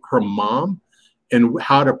about her mom and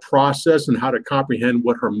how to process and how to comprehend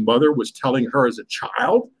what her mother was telling her as a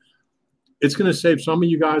child, it's going to save some of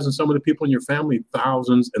you guys and some of the people in your family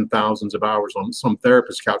thousands and thousands of hours on some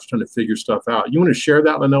therapist couch trying to figure stuff out. You want to share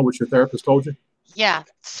that, Lanelles, what your therapist told you? Yeah.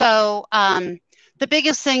 So the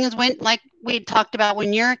biggest thing is, when, like we talked about,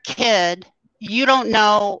 when you're a kid, you don't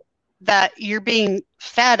know that you're being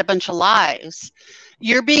fed a bunch of lies.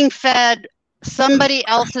 You're being fed somebody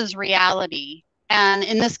else's reality. And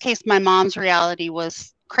in this case, my mom's reality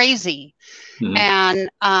was crazy. And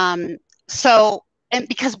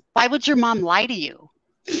because why would your mom lie to you?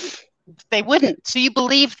 They wouldn't. So you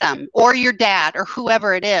believe them, or your dad, or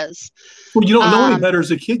whoever it is. Well, you don't know any better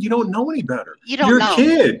as a kid. You don't know any better. You're a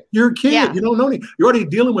kid. You're a kid. Yeah. You don't know any. You're already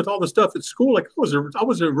dealing with all the stuff at school. Like, I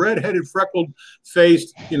was a redheaded, freckled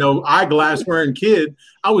faced, eyeglass wearing kid.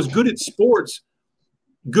 I was good at sports,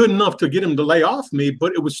 good enough to get him to lay off me,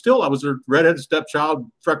 but it was still, I was a redheaded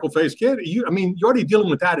stepchild, freckle faced kid. You're already dealing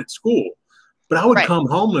with that at school. But I would come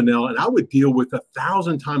home, Lanelles, and I would deal with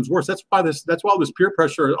 1,000 times worse. That's why this peer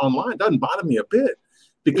pressure online doesn't bother me a bit.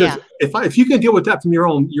 Because if you can deal with that from your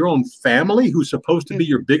own family, who's supposed to be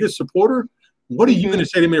your biggest supporter, what are you going to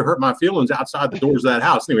say to me to hurt my feelings outside the doors of that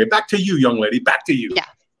house? Anyway, back to you, young lady. Back to you. Yeah.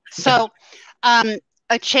 So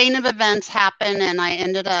a chain of events happened, and I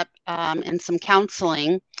ended up in some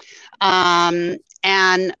counseling. And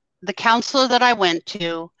the counselor that I went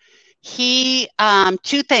to, he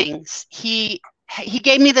two things. He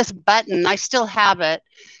gave me this button. I still have it,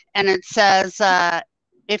 and it says,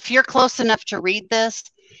 if you're close enough to read this,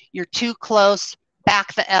 you're too close,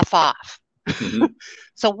 back the F off.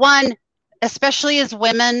 So one, especially as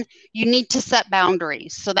women, you need to set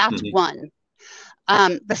boundaries. So that's one.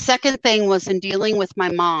 The second thing was, in dealing with my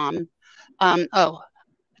mom.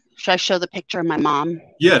 Should I show the picture of my mom?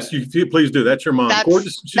 Yes, you please do. That's your mom.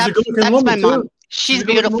 Gorgeous. She's a good-looking woman, my mom. too. She's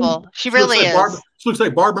beautiful. She really is. She looks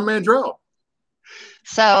like Barbara Mandrell.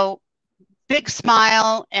 So big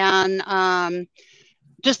smile, and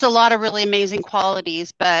just a lot of really amazing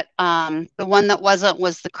qualities. But the one that wasn't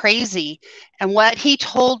was the crazy. And what he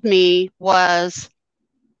told me was,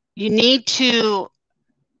 you need to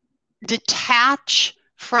detach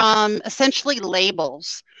from essentially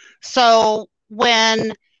labels. So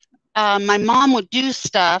when my mom would do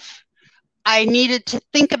stuff, I needed to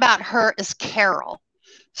think about her as Carol.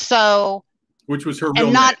 So, which was her real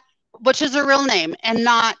name. Which is her real name, and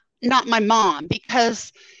not my mom,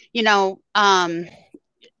 because,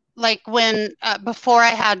 like when before I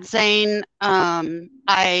had Zane,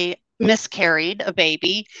 I miscarried a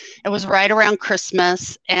baby. It was right around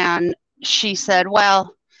Christmas, and she said,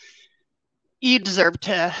 well, you deserve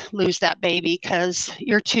to lose that baby because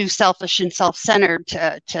you're too selfish and self-centered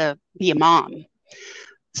to be a mom.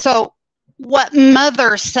 So what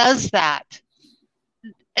mother says that?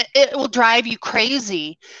 It will drive you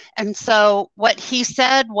crazy. And so what he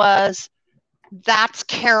said was, that's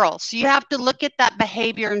Carol. So you have to look at that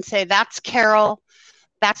behavior and say, that's Carol.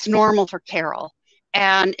 That's normal for Carol.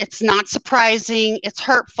 And it's not surprising. It's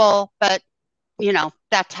hurtful, but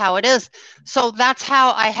that's how it is. So that's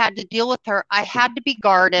how I had to deal with her. I had to be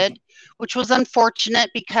guarded, which was unfortunate,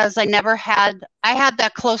 because I had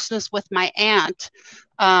that closeness with my aunt,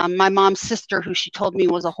 my mom's sister, who she told me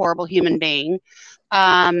was a horrible human being.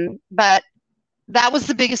 But that was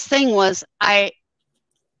the biggest thing, was I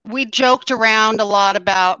we joked around a lot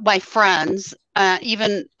about my friends,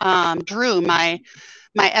 even Drew, my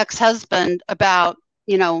ex-husband, about,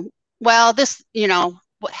 well, this,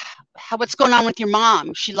 what's going on with your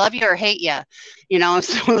mom? She love you or hate you?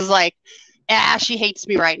 So it was like, she hates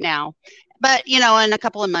me right now. But, in a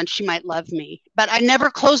couple of months, she might love me. But I never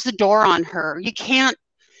closed the door on her. You can't,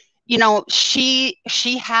 she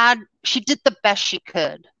did the best she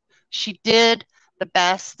could. She did the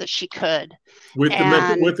best that she could.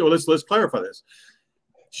 Let's clarify this.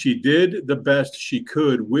 She did the best she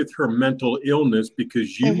could with her mental illness,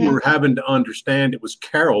 because you were having to understand it was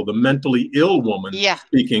Carol, the mentally ill woman,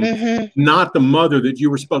 speaking, not the mother that you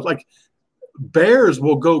were supposed. Like, bears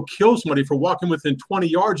will go kill somebody for walking within 20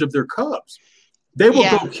 yards of their cubs. They will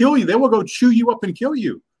go kill you. They will go chew you up and kill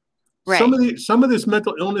you. Right. Some of this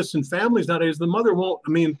mental illness in families nowadays, the mother won't.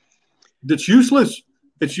 I mean, it's useless.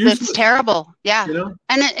 It's terrible. Yeah.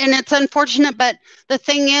 And it's unfortunate. But the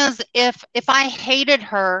thing is, if I hated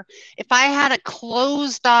her, if I had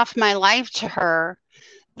closed off my life to her,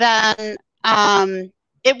 then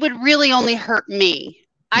it would really only hurt me.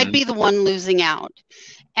 I'd be the one losing out.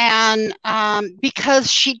 And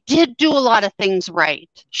because she did do a lot of things right.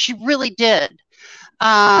 She really did.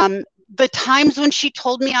 The times when she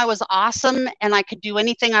told me I was awesome and I could do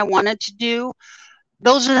anything I wanted to do,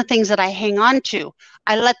 those are the things that I hang on to.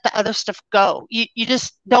 I let the other stuff go. You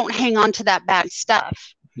just don't hang on to that bad stuff.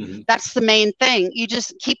 That's the main thing. You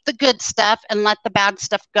just keep the good stuff and let the bad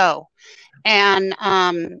stuff go. And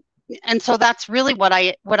so that's really what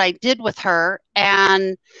I did with her.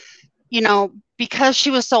 And, because she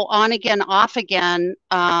was so on again, off again,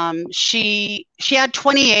 she had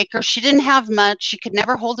 20 acres. She didn't have much. She could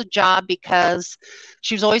never hold a job because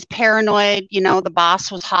she was always paranoid. The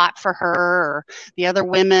boss was hot for her, or the other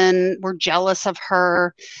women were jealous of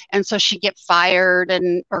her. And so she'd get fired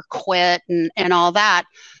or quit and all that.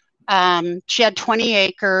 She had 20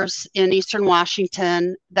 acres in Eastern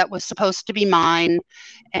Washington that was supposed to be mine.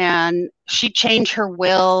 And she'd change her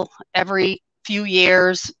will every few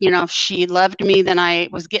years. If she loved me, then I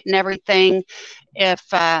was getting everything. If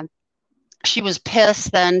she was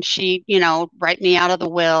pissed, then she, write me out of the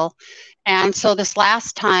will. And so this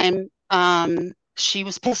last time, she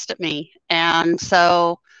was pissed at me. And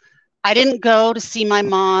so I didn't go to see my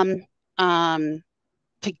mom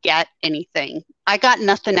to get anything. I got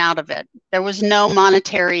nothing out of it. There was no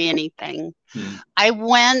monetary anything. I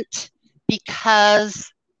went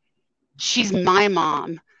because she's my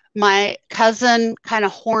mom. My cousin kind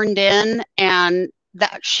of horned in, and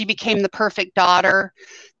that she became the perfect daughter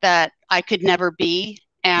that I could never be.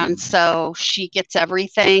 And so she gets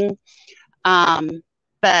everything.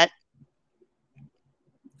 But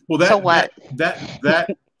so what?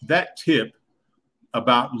 That tip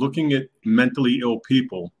about looking at mentally ill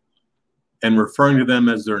people and referring to them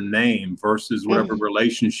as their name versus whatever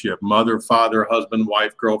relationship, mother, father, husband,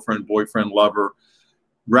 wife, girlfriend, boyfriend, lover,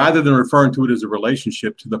 rather than referring to it as a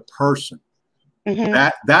relationship, to the person.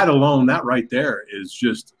 That alone, that right there is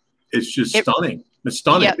just, stunning. It's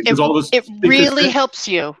stunning, because all of us, it really helps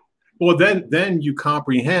you. Well, then you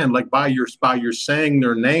comprehend, like, by your saying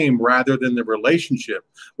their name rather than the relationship,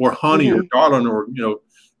 or honey, or darling, or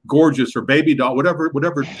gorgeous, or baby doll, whatever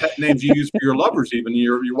pet names you use for your lovers, even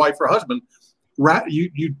your wife or husband.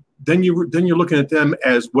 Then you're looking at them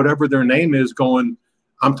as whatever their name is, going,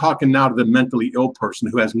 I'm talking now to the mentally ill person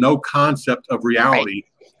who has no concept of reality,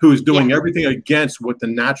 who is doing everything against what the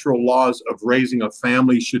natural laws of raising a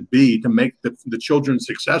family should be to make the children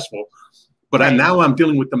successful. But now I'm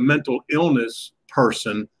dealing with the mental illness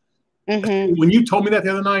person. When you told me that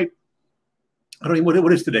the other night, I don't even,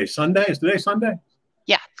 what is today? Sunday? Is today Sunday?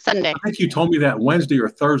 Yeah, Sunday. I think you told me that Wednesday or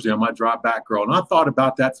Thursday on my drive back, girl. And I thought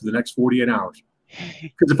about that for the next 48 hours.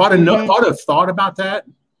 Because if I'd have thought about that,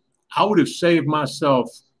 I would have saved myself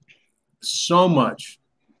so much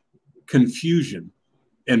confusion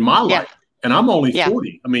in my life. And I'm only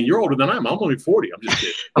 40. I mean, you're older than I am. I'm only 40.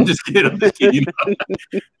 I'm just kidding. That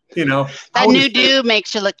new do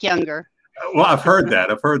makes you look younger. Well, I've heard that.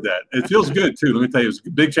 It feels good too. Let me tell you,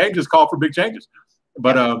 big changes call for big changes.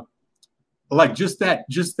 But like just that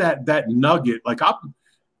nugget. Like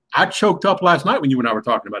I choked up last night when you and I were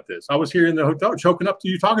talking about this. I was here in the hotel choking up to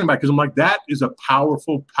you talking about it, because I'm like, that is a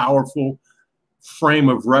powerful, powerful frame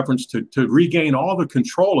of reference to regain all the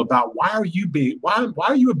control about why are you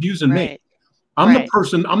abusing me? I'm the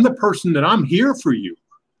person that I'm here for you.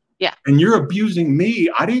 Yeah. And you're abusing me.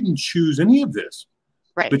 I didn't choose any of this.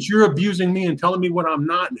 Right. But you're abusing me and telling me what I'm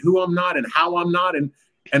not and who I'm not and how I'm not. And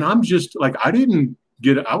I'm just like, I'm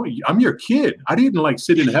your kid. I didn't like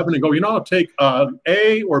sit in heaven and go, I'll take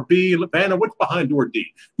A or B. Vanna, what's behind door D?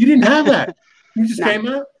 You didn't have that. You just came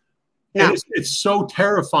out. And No. it's so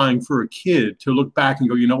terrifying for a kid to look back and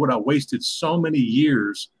go, you know what? I wasted so many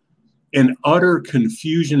years in utter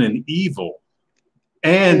confusion and evil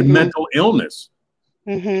and mental illness.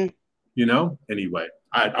 Anyway,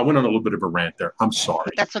 I went on a little bit of a rant there. I'm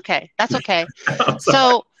sorry. That's okay. That's okay.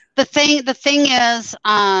 So the thing is,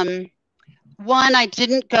 one, I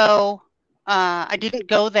didn't go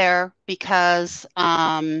there because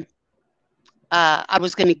I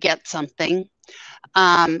was going to get something.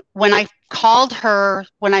 When I called her,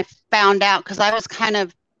 when I found out, because I was kind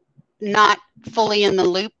of not fully in the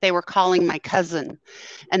loop, they were calling my cousin,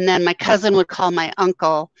 and then my cousin would call my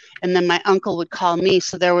uncle, and then my uncle would call me.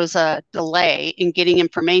 So there was a delay in getting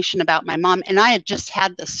information about my mom, and I had just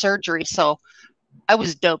had the surgery, so I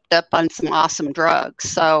was doped up on some awesome drugs.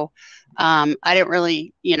 So I didn't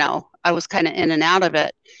really, I was kind of in and out of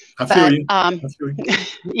it. I feel you.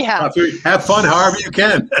 Yeah. I feel you. Have fun however you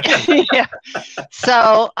can. Yeah.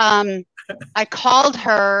 So I called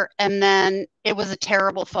her, and then it was a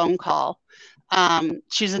terrible phone call.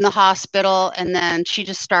 She was in the hospital, and then she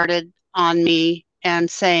just started on me and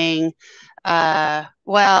saying,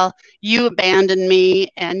 well, you abandoned me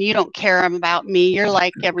and you don't care about me. You're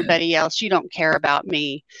like everybody else. You don't care about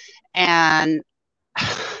me. And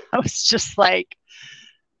I was just like,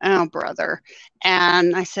 oh, brother.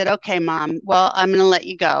 And I said, okay, Mom, well, I'm going to let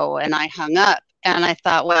you go. And I hung up, and I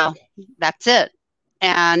thought, well, that's it.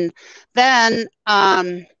 And then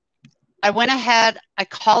I went ahead, I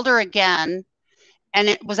called her again, and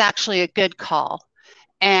it was actually a good call.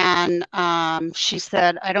 And she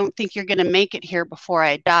said, I don't think you're going to make it here before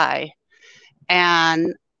I die.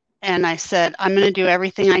 And I said, I'm going to do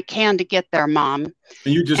everything I can to get there, Mom.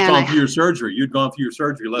 And you just gone through your surgery. You'd gone through your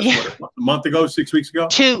surgery a month ago, 6 weeks ago?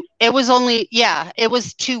 It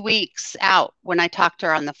was 2 weeks out when I talked to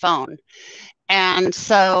her on the phone. And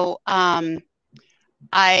so my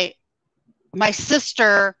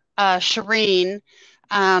sister, Shireen,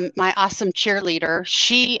 my awesome cheerleader,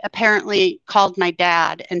 she apparently called my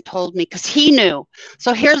dad and told me, because he knew.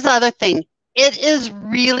 So here's the other thing. It is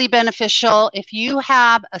really beneficial if you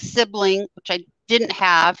have a sibling, which I didn't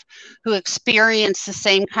have, who experienced the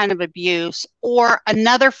same kind of abuse, or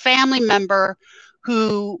another family member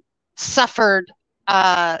who suffered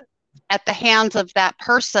at the hands of that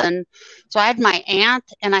person. So I had my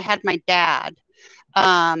aunt and I had my dad,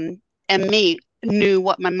 and me knew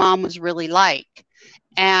what my mom was really like.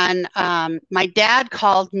 And my dad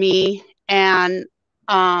called me, and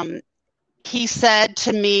he said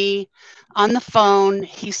to me on the phone,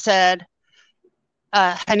 he said,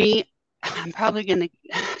 honey, I'm probably going to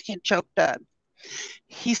get choked up.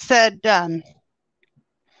 He said,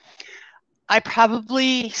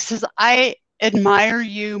 he says, I admire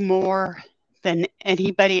you more than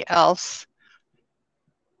anybody else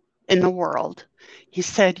in the world. He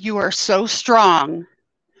said, you are so strong,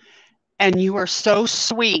 and you are so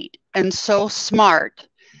sweet and so smart,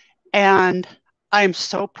 and I'm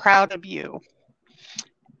so proud of you.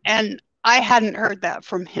 And I hadn't heard that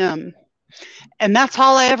from him. And that's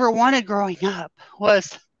all I ever wanted growing up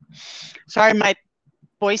was, sorry, my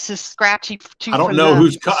voice is scratchy too. I don't know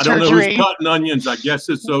who's cutting onions. I guess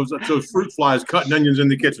it's those fruit flies cutting onions in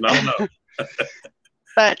the kitchen. I don't know.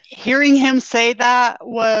 But hearing him say that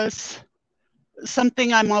was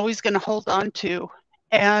something I'm always going to hold on to.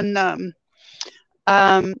 And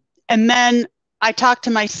then I talked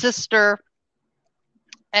to my sister,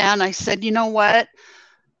 and I said, you know what?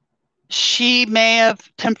 She may have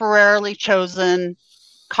temporarily chosen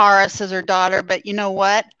Karis as her daughter, but you know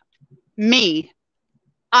what?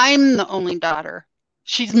 I'm the only daughter.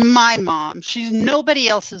 She's my mom. She's nobody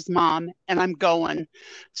else's mom, and I'm going.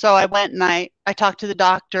 So I went and I talked to the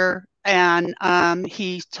doctor, and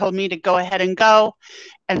he told me to go ahead and go.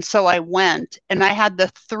 And so I went, and I had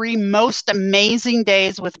the 3 most amazing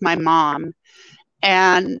days with my mom.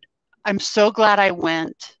 And I'm so glad I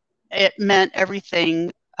went. It meant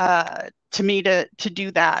everything to me to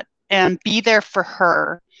do that and be there for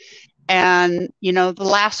her. And, the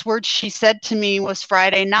last words she said to me was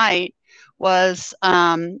Friday night was,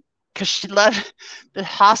 because she left, the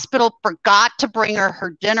hospital forgot to bring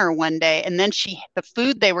her dinner one day. And then the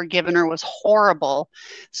food they were giving her was horrible.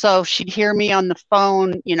 So she'd hear me on the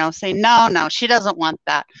phone, say, no, she doesn't want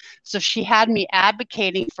that. So she had me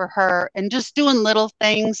advocating for her and just doing little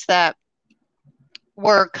things that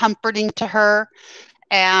were comforting to her.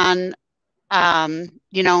 And, and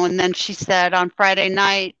then she said on Friday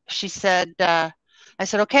night, she said, I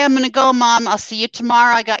said, okay, I'm going to go, Mom. I'll see you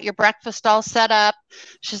tomorrow. I got your breakfast all set up.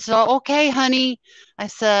 She said, oh, okay, honey. I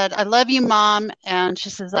said, I love you, Mom. And she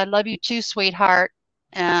says, I love you too, sweetheart.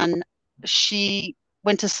 And she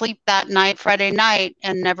went to sleep that night, Friday night,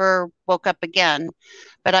 and never woke up again.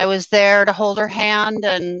 But I was there to hold her hand,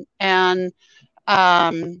 and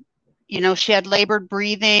she had labored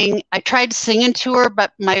breathing. I tried singing to her,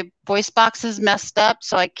 but my voice box is messed up,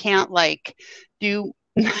 so I can't like do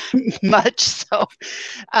much. So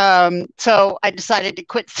I decided to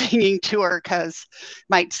quit singing to her because it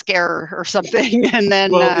might scare her or something. And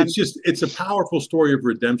then, well, it's a powerful story of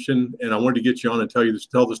redemption, and I wanted to get you on and tell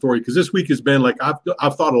the story, because this week has been like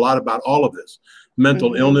I've thought a lot about all of this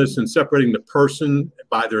mental illness and separating the person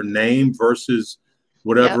by their name versus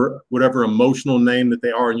whatever emotional name that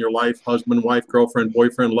they are in your life: husband, wife, girlfriend,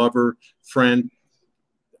 boyfriend, lover, friend.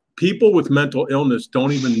 People with mental illness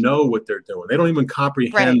don't even know what they're doing. They don't even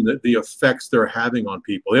comprehend the effects they're having on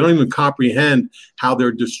people. They don't even comprehend how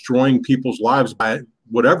they're destroying people's lives by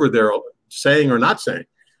whatever they're saying or not saying.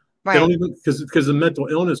 They don't even, because the mental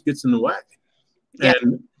illness gets in the way.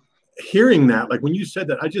 And hearing that, like when you said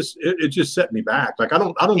that, it just set me back. Like I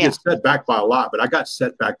don't get set back by a lot, but I got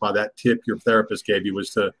set back by that tip your therapist gave you,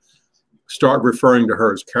 was to start referring to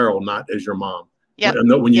her as Carol, not as your mom. Yep.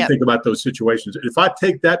 When you think about those situations, if I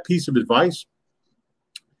take that piece of advice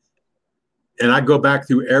and I go back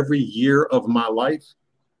through every year of my life,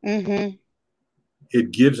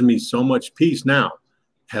 it gives me so much peace. Now,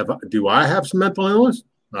 do I have some mental illness?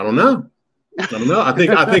 I don't know. I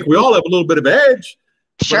think we all have a little bit of edge.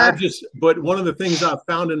 Sure. But one of the things I've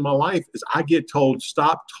found in my life is I get told,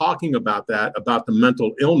 stop talking about the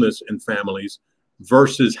mental illness in families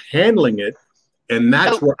versus handling it. And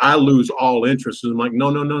that's where I lose all interest. I'm like,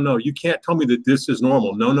 no. You can't tell me that this is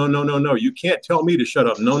normal. No. You can't tell me to shut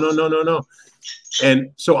up. No.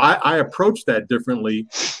 And so I approach that differently.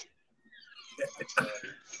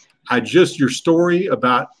 Your story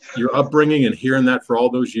about your upbringing and hearing that for all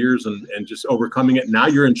those years and just overcoming it. Now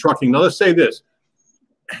you're in trucking. Now let's say this.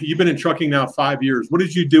 You've been in trucking now 5 years. What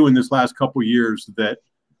did you do in this last couple of years that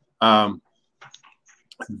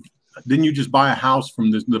didn't you just buy a house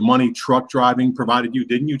from the money truck driving provided you?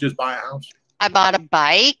 Didn't you just buy a house? I bought a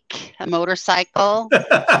bike, a motorcycle.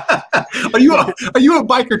 Are you a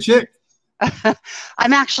biker chick?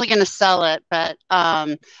 I'm actually going to sell it, but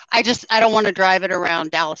I don't want to drive it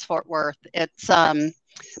around Dallas Fort Worth. It's my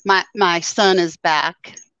son is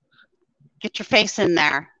back. Get your face in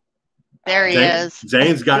there. There he is.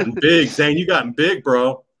 Zane's gotten big. Zane, you gotten big,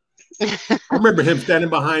 bro. I remember him standing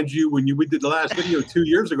behind you when we did the last video 2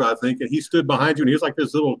 years ago, I think, and he stood behind you and he was like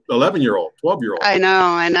this little 11-year-old, 12-year-old. I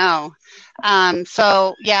know.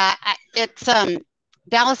 So yeah, it's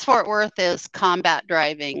Dallas Fort Worth is combat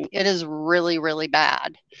driving. It is really, really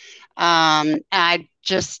bad. I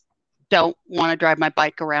just don't want to drive my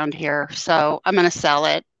bike around here, so I'm going to sell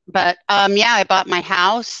it. But I bought my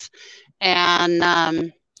house, and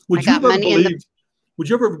I got money in the. Would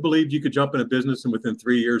you ever believe you could jump in a business and within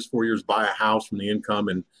 3 years, 4 years, buy a house from the income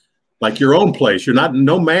and like your own place?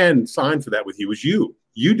 No man signed for that with you. It was you.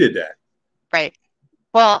 You did that. Right.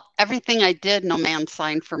 Well, everything I did, no man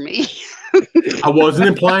signed for me. I wasn't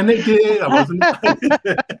implying they did. I'm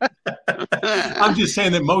just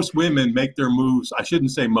saying that most women make their moves. I shouldn't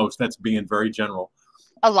say most. That's being very general.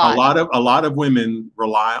 A lot of women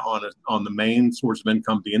rely on the main source of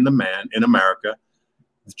income being the man in America.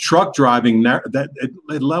 The truck driving,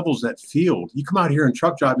 it levels that field. You come out here in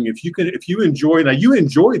truck driving, if you enjoy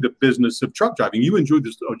the business of truck driving, you enjoy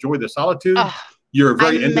the solitude. You're a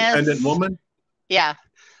very independent woman. Yeah,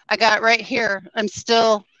 I got it right here. I'm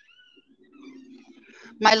still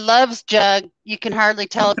my Love's jug. You can hardly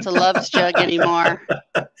tell it's a Love's jug anymore.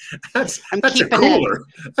 That's a cooler.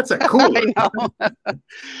 That's a cooler. I know.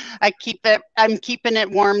 I'm keeping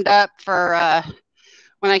it warmed up for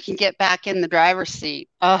when I can get back in the driver's seat.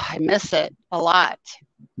 Oh, I miss it a lot.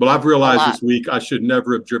 Well, I've realized this week I should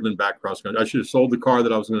never have driven back cross country. I should have sold the car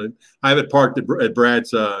that I was going to. I have it parked at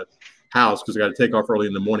Brad's house because I got to take off early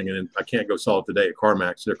in the morning, and I can't go sell it today at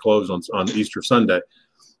CarMax. They're closed on Easter Sunday.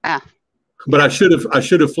 But I should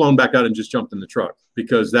have flown back out and just jumped in the truck,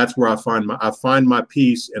 because that's where I find my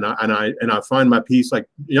peace, and I find my peace. Like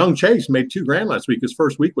young Chase made $2,000 last week, his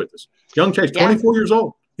first week with us. Young Chase, 24 years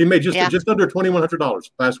old. He made just under $2,100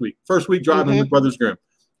 last week. First week driving with Brothers Grimm.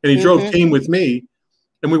 And he drove team with me,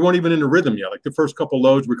 and we weren't even in the rhythm yet. Like the first couple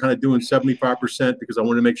loads, we're kind of doing 75% because I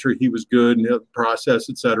wanted to make sure he was good and the process,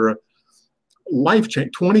 etc. Life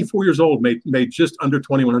change. 24 years old, made just under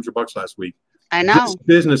 $2,100 last week. I know. This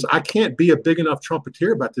business, I can't be a big enough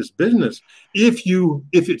trumpeter about this business. If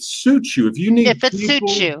it suits you, if you need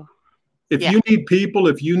If you need people,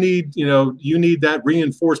 if you need, you need that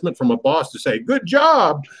reinforcement from a boss to say, good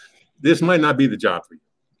job, this might not be the job for you.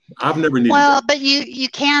 I've never needed that. But you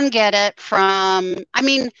can get it from,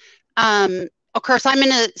 of course, I'm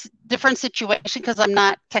in a different situation because I'm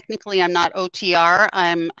not OTR.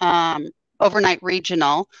 I'm overnight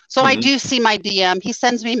regional. So I do see my DM. He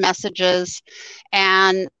sends me messages,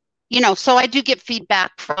 and so I do get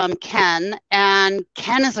feedback from Ken, and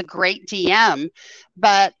Ken is a great DM,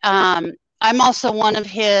 but I'm also one of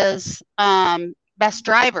his best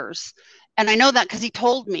drivers, and I know that because he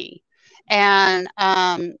told me. And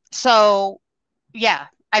so yeah,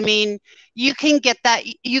 I mean, you can get that.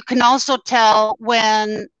 You can also tell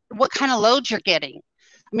what kind of loads you're getting.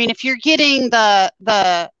 I mean, if you're getting the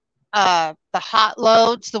hot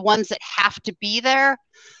loads, the ones that have to be there,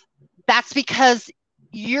 that's because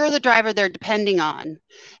you're the driver they're depending on,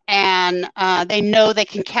 and they know they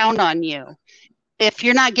can count on you. If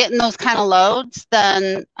you're not getting those kind of loads,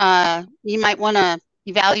 then you might want to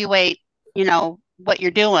evaluate, what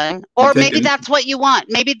you're doing, or maybe that's what you want.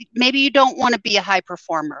 Maybe you don't want to be a high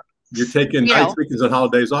performer. You're taking nights, weekends, and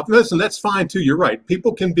holidays off. Listen, that's fine too. You're right.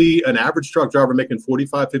 People can be an average truck driver making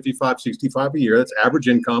 45, 55, 65 a year. That's average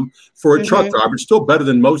income for a truck driver. It's still better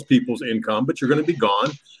than most people's income, but you're going to be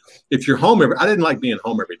gone. If you're home I didn't like being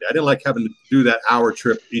home every day. I didn't like having to do that hour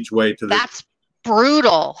trip each way to the. That's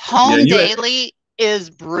brutal. Home daily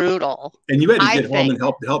is brutal. And you had to get home and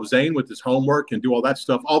help Zane with his homework and do all that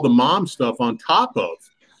stuff, all the mom stuff on top of.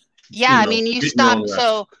 Yeah, I mean, you stop.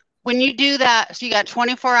 So when you do that, so you got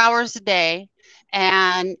 24 hours a day,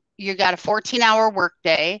 and you got a 14-hour work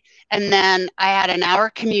day, and then I had an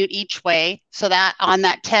hour commute each way. So that on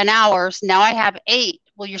that 10 hours, now I have 8.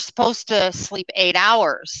 Well, you're supposed to sleep 8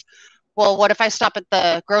 hours. Well, what if I stop at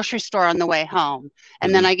the grocery store on the way home,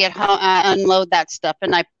 and then I get home, unload that stuff,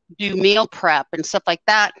 and I do meal prep and stuff like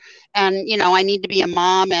that. And, I need to be a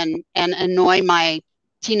mom and annoy my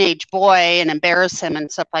teenage boy and embarrass him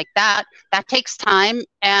and stuff like that. That takes time.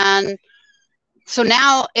 And so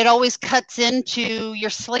now it always cuts into your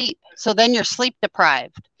sleep. So then you're sleep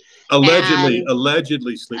deprived. Allegedly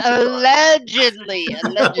sleep deprived. Allegedly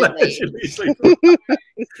sleep deprived.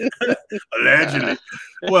 Allegedly.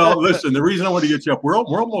 Well, listen, the reason I want to get you up, we're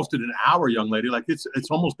almost at an hour, young lady. Like it's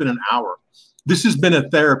almost been an hour. This has been a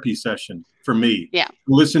therapy session for me. Yeah.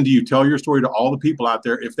 Listen to you tell your story to all the people out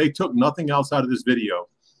there. If they took nothing else out of this video,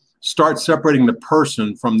 start separating the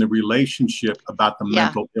person from the relationship about the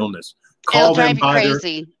mental illness. Call them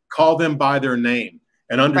by their name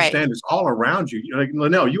and understand it's all around you. Like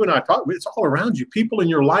Lanelle, you and I talk, it's all around you. People in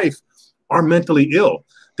your life are mentally ill.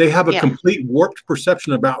 They have a complete warped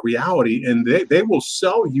perception about reality, and they will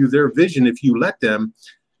sell you their vision if you let them.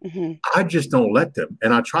 I just don't let them.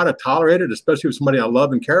 And I try to tolerate it, especially with somebody I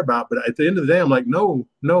love and care about. But at the end of the day, I'm like, no,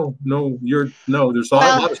 there's a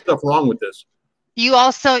lot of stuff wrong with this. You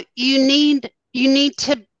also, you need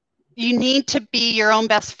to be your own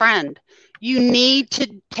best friend. You need to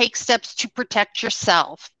take steps to protect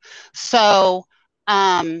yourself. So,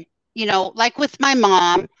 like with my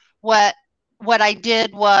mom, what I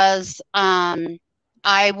did was,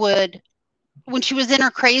 I would, when she was in her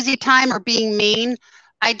crazy time or being mean,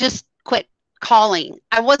 I just quit calling.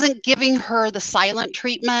 I wasn't giving her the silent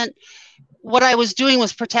treatment. What I was doing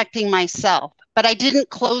was protecting myself, but I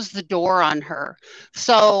didn't close the door on her.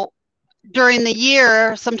 So during the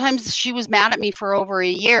year, sometimes she was mad at me for over a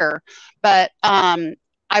year, but I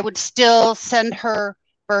would still send her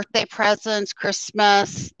birthday presents,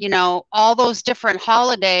 Christmas, all those different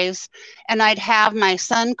holidays. And I'd have my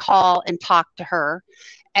son call and talk to her.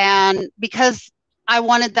 And because I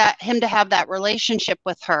wanted him to have that relationship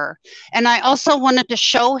with her. And I also wanted to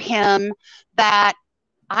show him that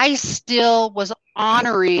I still was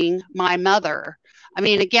honoring my mother. I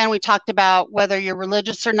mean, again, we talked about whether you're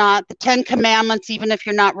religious or not. The 10 Commandments, even if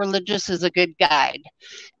you're not religious, is a good guide.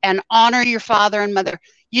 And honor your father and mother.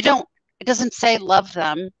 It doesn't say love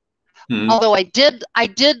them. Although I did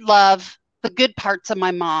love the good parts of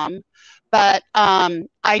my mom, but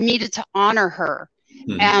I needed to honor her.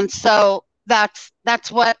 And so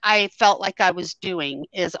that's what I felt like I was doing,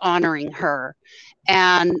 is honoring her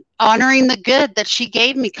and honoring the good that she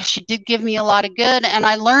gave me, because she did give me a lot of good. And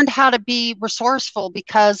I learned how to be resourceful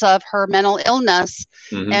because of her mental illness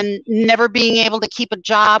and never being able to keep a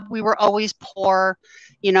job. We were always poor,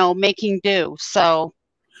 making do. So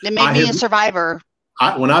it made me a survivor.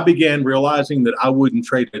 When I began realizing that I wouldn't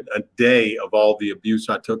trade a day of all the abuse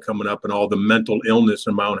I took coming up and all the mental illness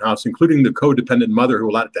in my own house, including the codependent mother who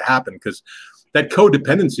allowed it to happen, because that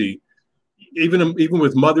codependency, even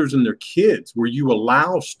with mothers and their kids, where you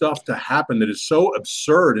allow stuff to happen that is so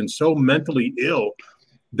absurd and so mentally ill,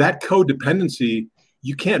 that codependency,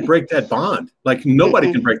 you can't break that bond. Like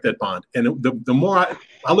nobody can break that bond. And the more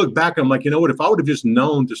I look back, I'm like, you know what, if I would have just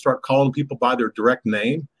known to start calling people by their direct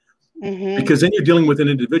name, Because then you're dealing with an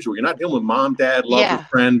individual. You're not dealing with mom, dad, lover,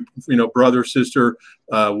 friend, brother, sister,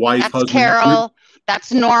 wife, That's husband. Carol.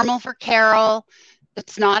 That's normal for Carol.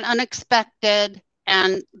 It's not unexpected.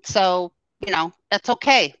 And so, that's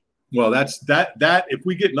okay. Well, that's that if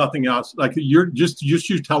we get nothing else, like you're just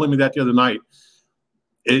you telling me that the other night,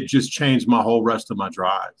 it just changed my whole rest of my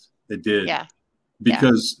drive. It did. Yeah.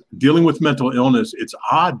 Because dealing with mental illness, it's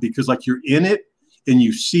odd because like you're in it and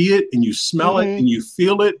you see it and you smell it and you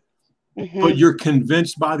feel it, but you're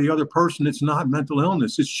convinced by the other person it's not mental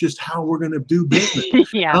illness. It's just how we're going to do business.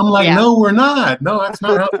 I'm like, no, we're not. No, that's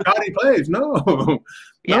not how Scotty plays. No,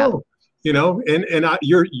 no.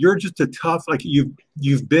 You're just a tough, like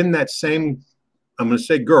you've been that same, I'm going to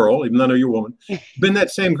say girl, even though I know you're a woman, been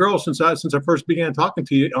that same girl since I first began talking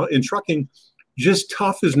to you in trucking, just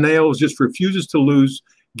tough as nails, just refuses to lose,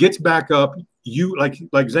 gets back up. You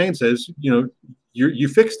like Zane says, you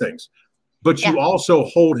fix things, but you also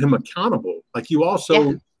hold him accountable. Like you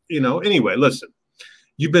also, anyway, listen,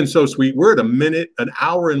 you've been so sweet. We're at an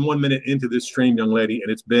hour and 1 minute into this stream, young lady.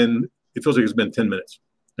 And it feels like it's been 10 minutes.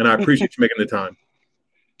 And I appreciate you making the time.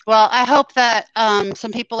 Well, I hope that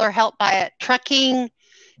some people are helped by it. Trucking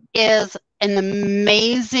is an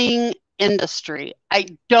amazing industry. I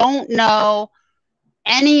don't know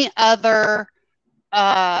any other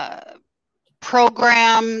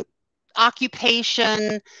program,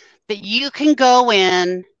 occupation that you can go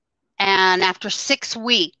in and after 6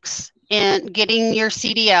 weeks in getting your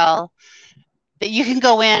CDL, that you can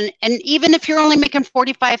go in and even if you're only making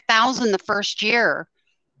 $45,000 the first year,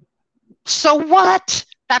 so what?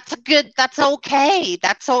 That's okay.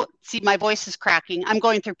 See, my voice is cracking. I'm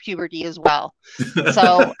going through puberty as well.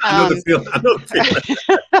 So, I know the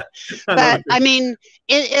feeling. But I mean,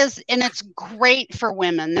 it is, and it's great for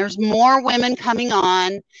women. There's more women coming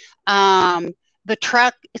on. The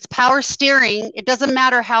truck, it's power steering. It doesn't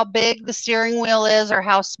matter how big the steering wheel is or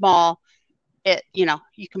how small it, you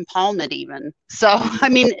can palm it even. So, I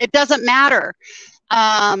mean, it doesn't matter.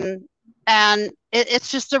 And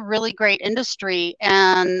it's just a really great industry,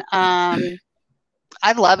 and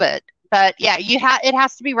I love it. But yeah, it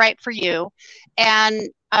has to be right for you, and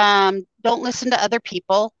don't listen to other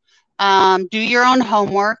people. Do your own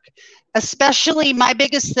homework. Especially, my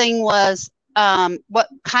biggest thing was what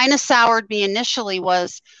kind of soured me initially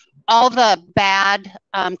was all the bad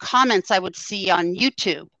comments I would see on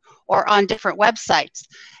YouTube or on different websites,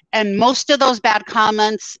 and most of those bad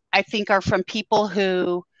comments I think are from people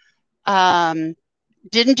who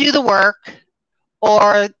didn't do the work,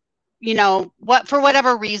 or for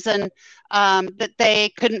whatever reason that they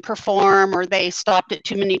couldn't perform, or they stopped at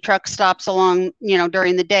too many truck stops along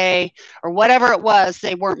during the day, or whatever it was,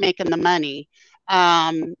 they weren't making the money,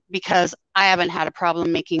 because I haven't had a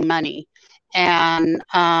problem making money. And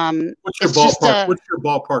what's your ballpark? What's your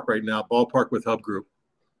ballpark right now? Ballpark with Hub Group?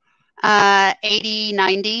 80,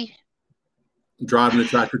 90. Driving the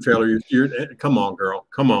tractor trailer, come on, girl,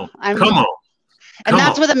 come on. And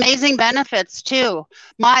that's with amazing benefits too.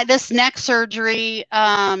 This neck surgery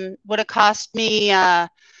would have cost me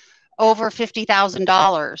over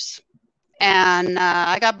 $50,000, and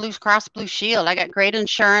I got Blue Cross Blue Shield. I got great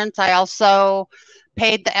insurance. I also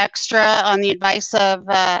paid the extra on the advice of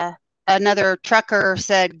another trucker.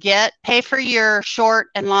 Said pay for your short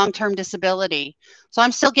and long-term disability. So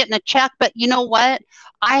I'm still getting a check, but you know what?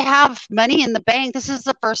 I have money in the bank. This is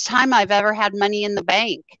the first time I've ever had money in the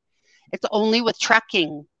bank. It's only with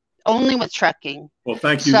trucking. Only with trucking. Well,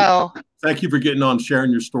 thank you. So, thank you for getting on, sharing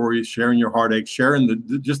your stories, sharing your heartache, sharing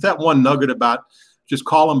just that one nugget about just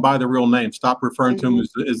call them by their real name. Stop referring to them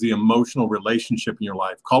as the emotional relationship in your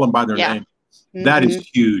life. Call them by their name. That is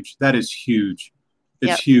huge. That is huge.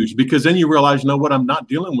 It's huge, because then you realize, you know what? I'm not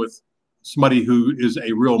dealing with somebody who is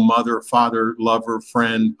a real mother, father, lover,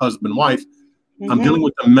 friend, husband, wife. I'm dealing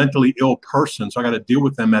with a mentally ill person, so I got to deal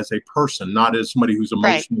with them as a person, not as somebody who's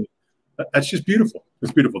emotionally. Right. That's just beautiful.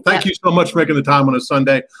 It's beautiful. Thank you so much for making the time on a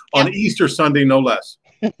Sunday, on Easter Sunday, no less.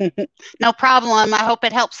 No problem. I hope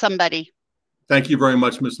it helps somebody. Thank you very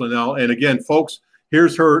much, Ms. Lanelles. And again, folks,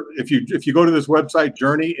 here's her. If you go to this website,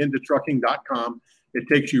 journeyintotrucking.com, it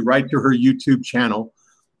takes you right to her YouTube channel.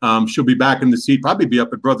 She'll be back in the seat, probably be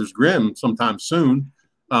up at Brothers Grimm sometime soon.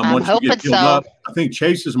 I'm hoping so. Up. I think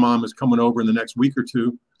Chase's mom is coming over in the next week or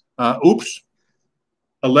two.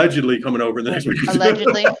 Allegedly coming over in the next week or two.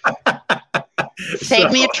 Allegedly.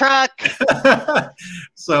 Save me a truck.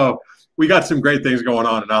 So we got some great things going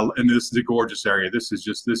on, and this is a gorgeous area. This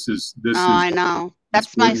is. I know.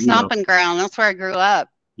 That's my stomping ground. That's where I grew up.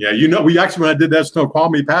 Yeah, we actually, when I did that Snow Call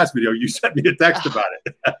Me Pass video, you sent me a text about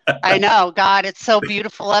it. I know. God, it's so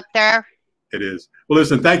beautiful up there. It is. Well,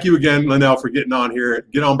 listen, thank you again, Lanelle, for getting on here.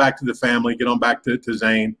 Get on back to the family. Get on back to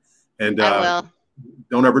Zane. And I will.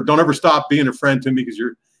 Don't ever stop being a friend to me,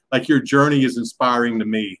 because your journey is inspiring to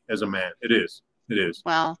me as a man. It is. It is.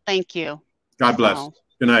 Well, thank you. God bless. So,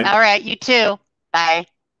 Good night. All right. You too. Bye.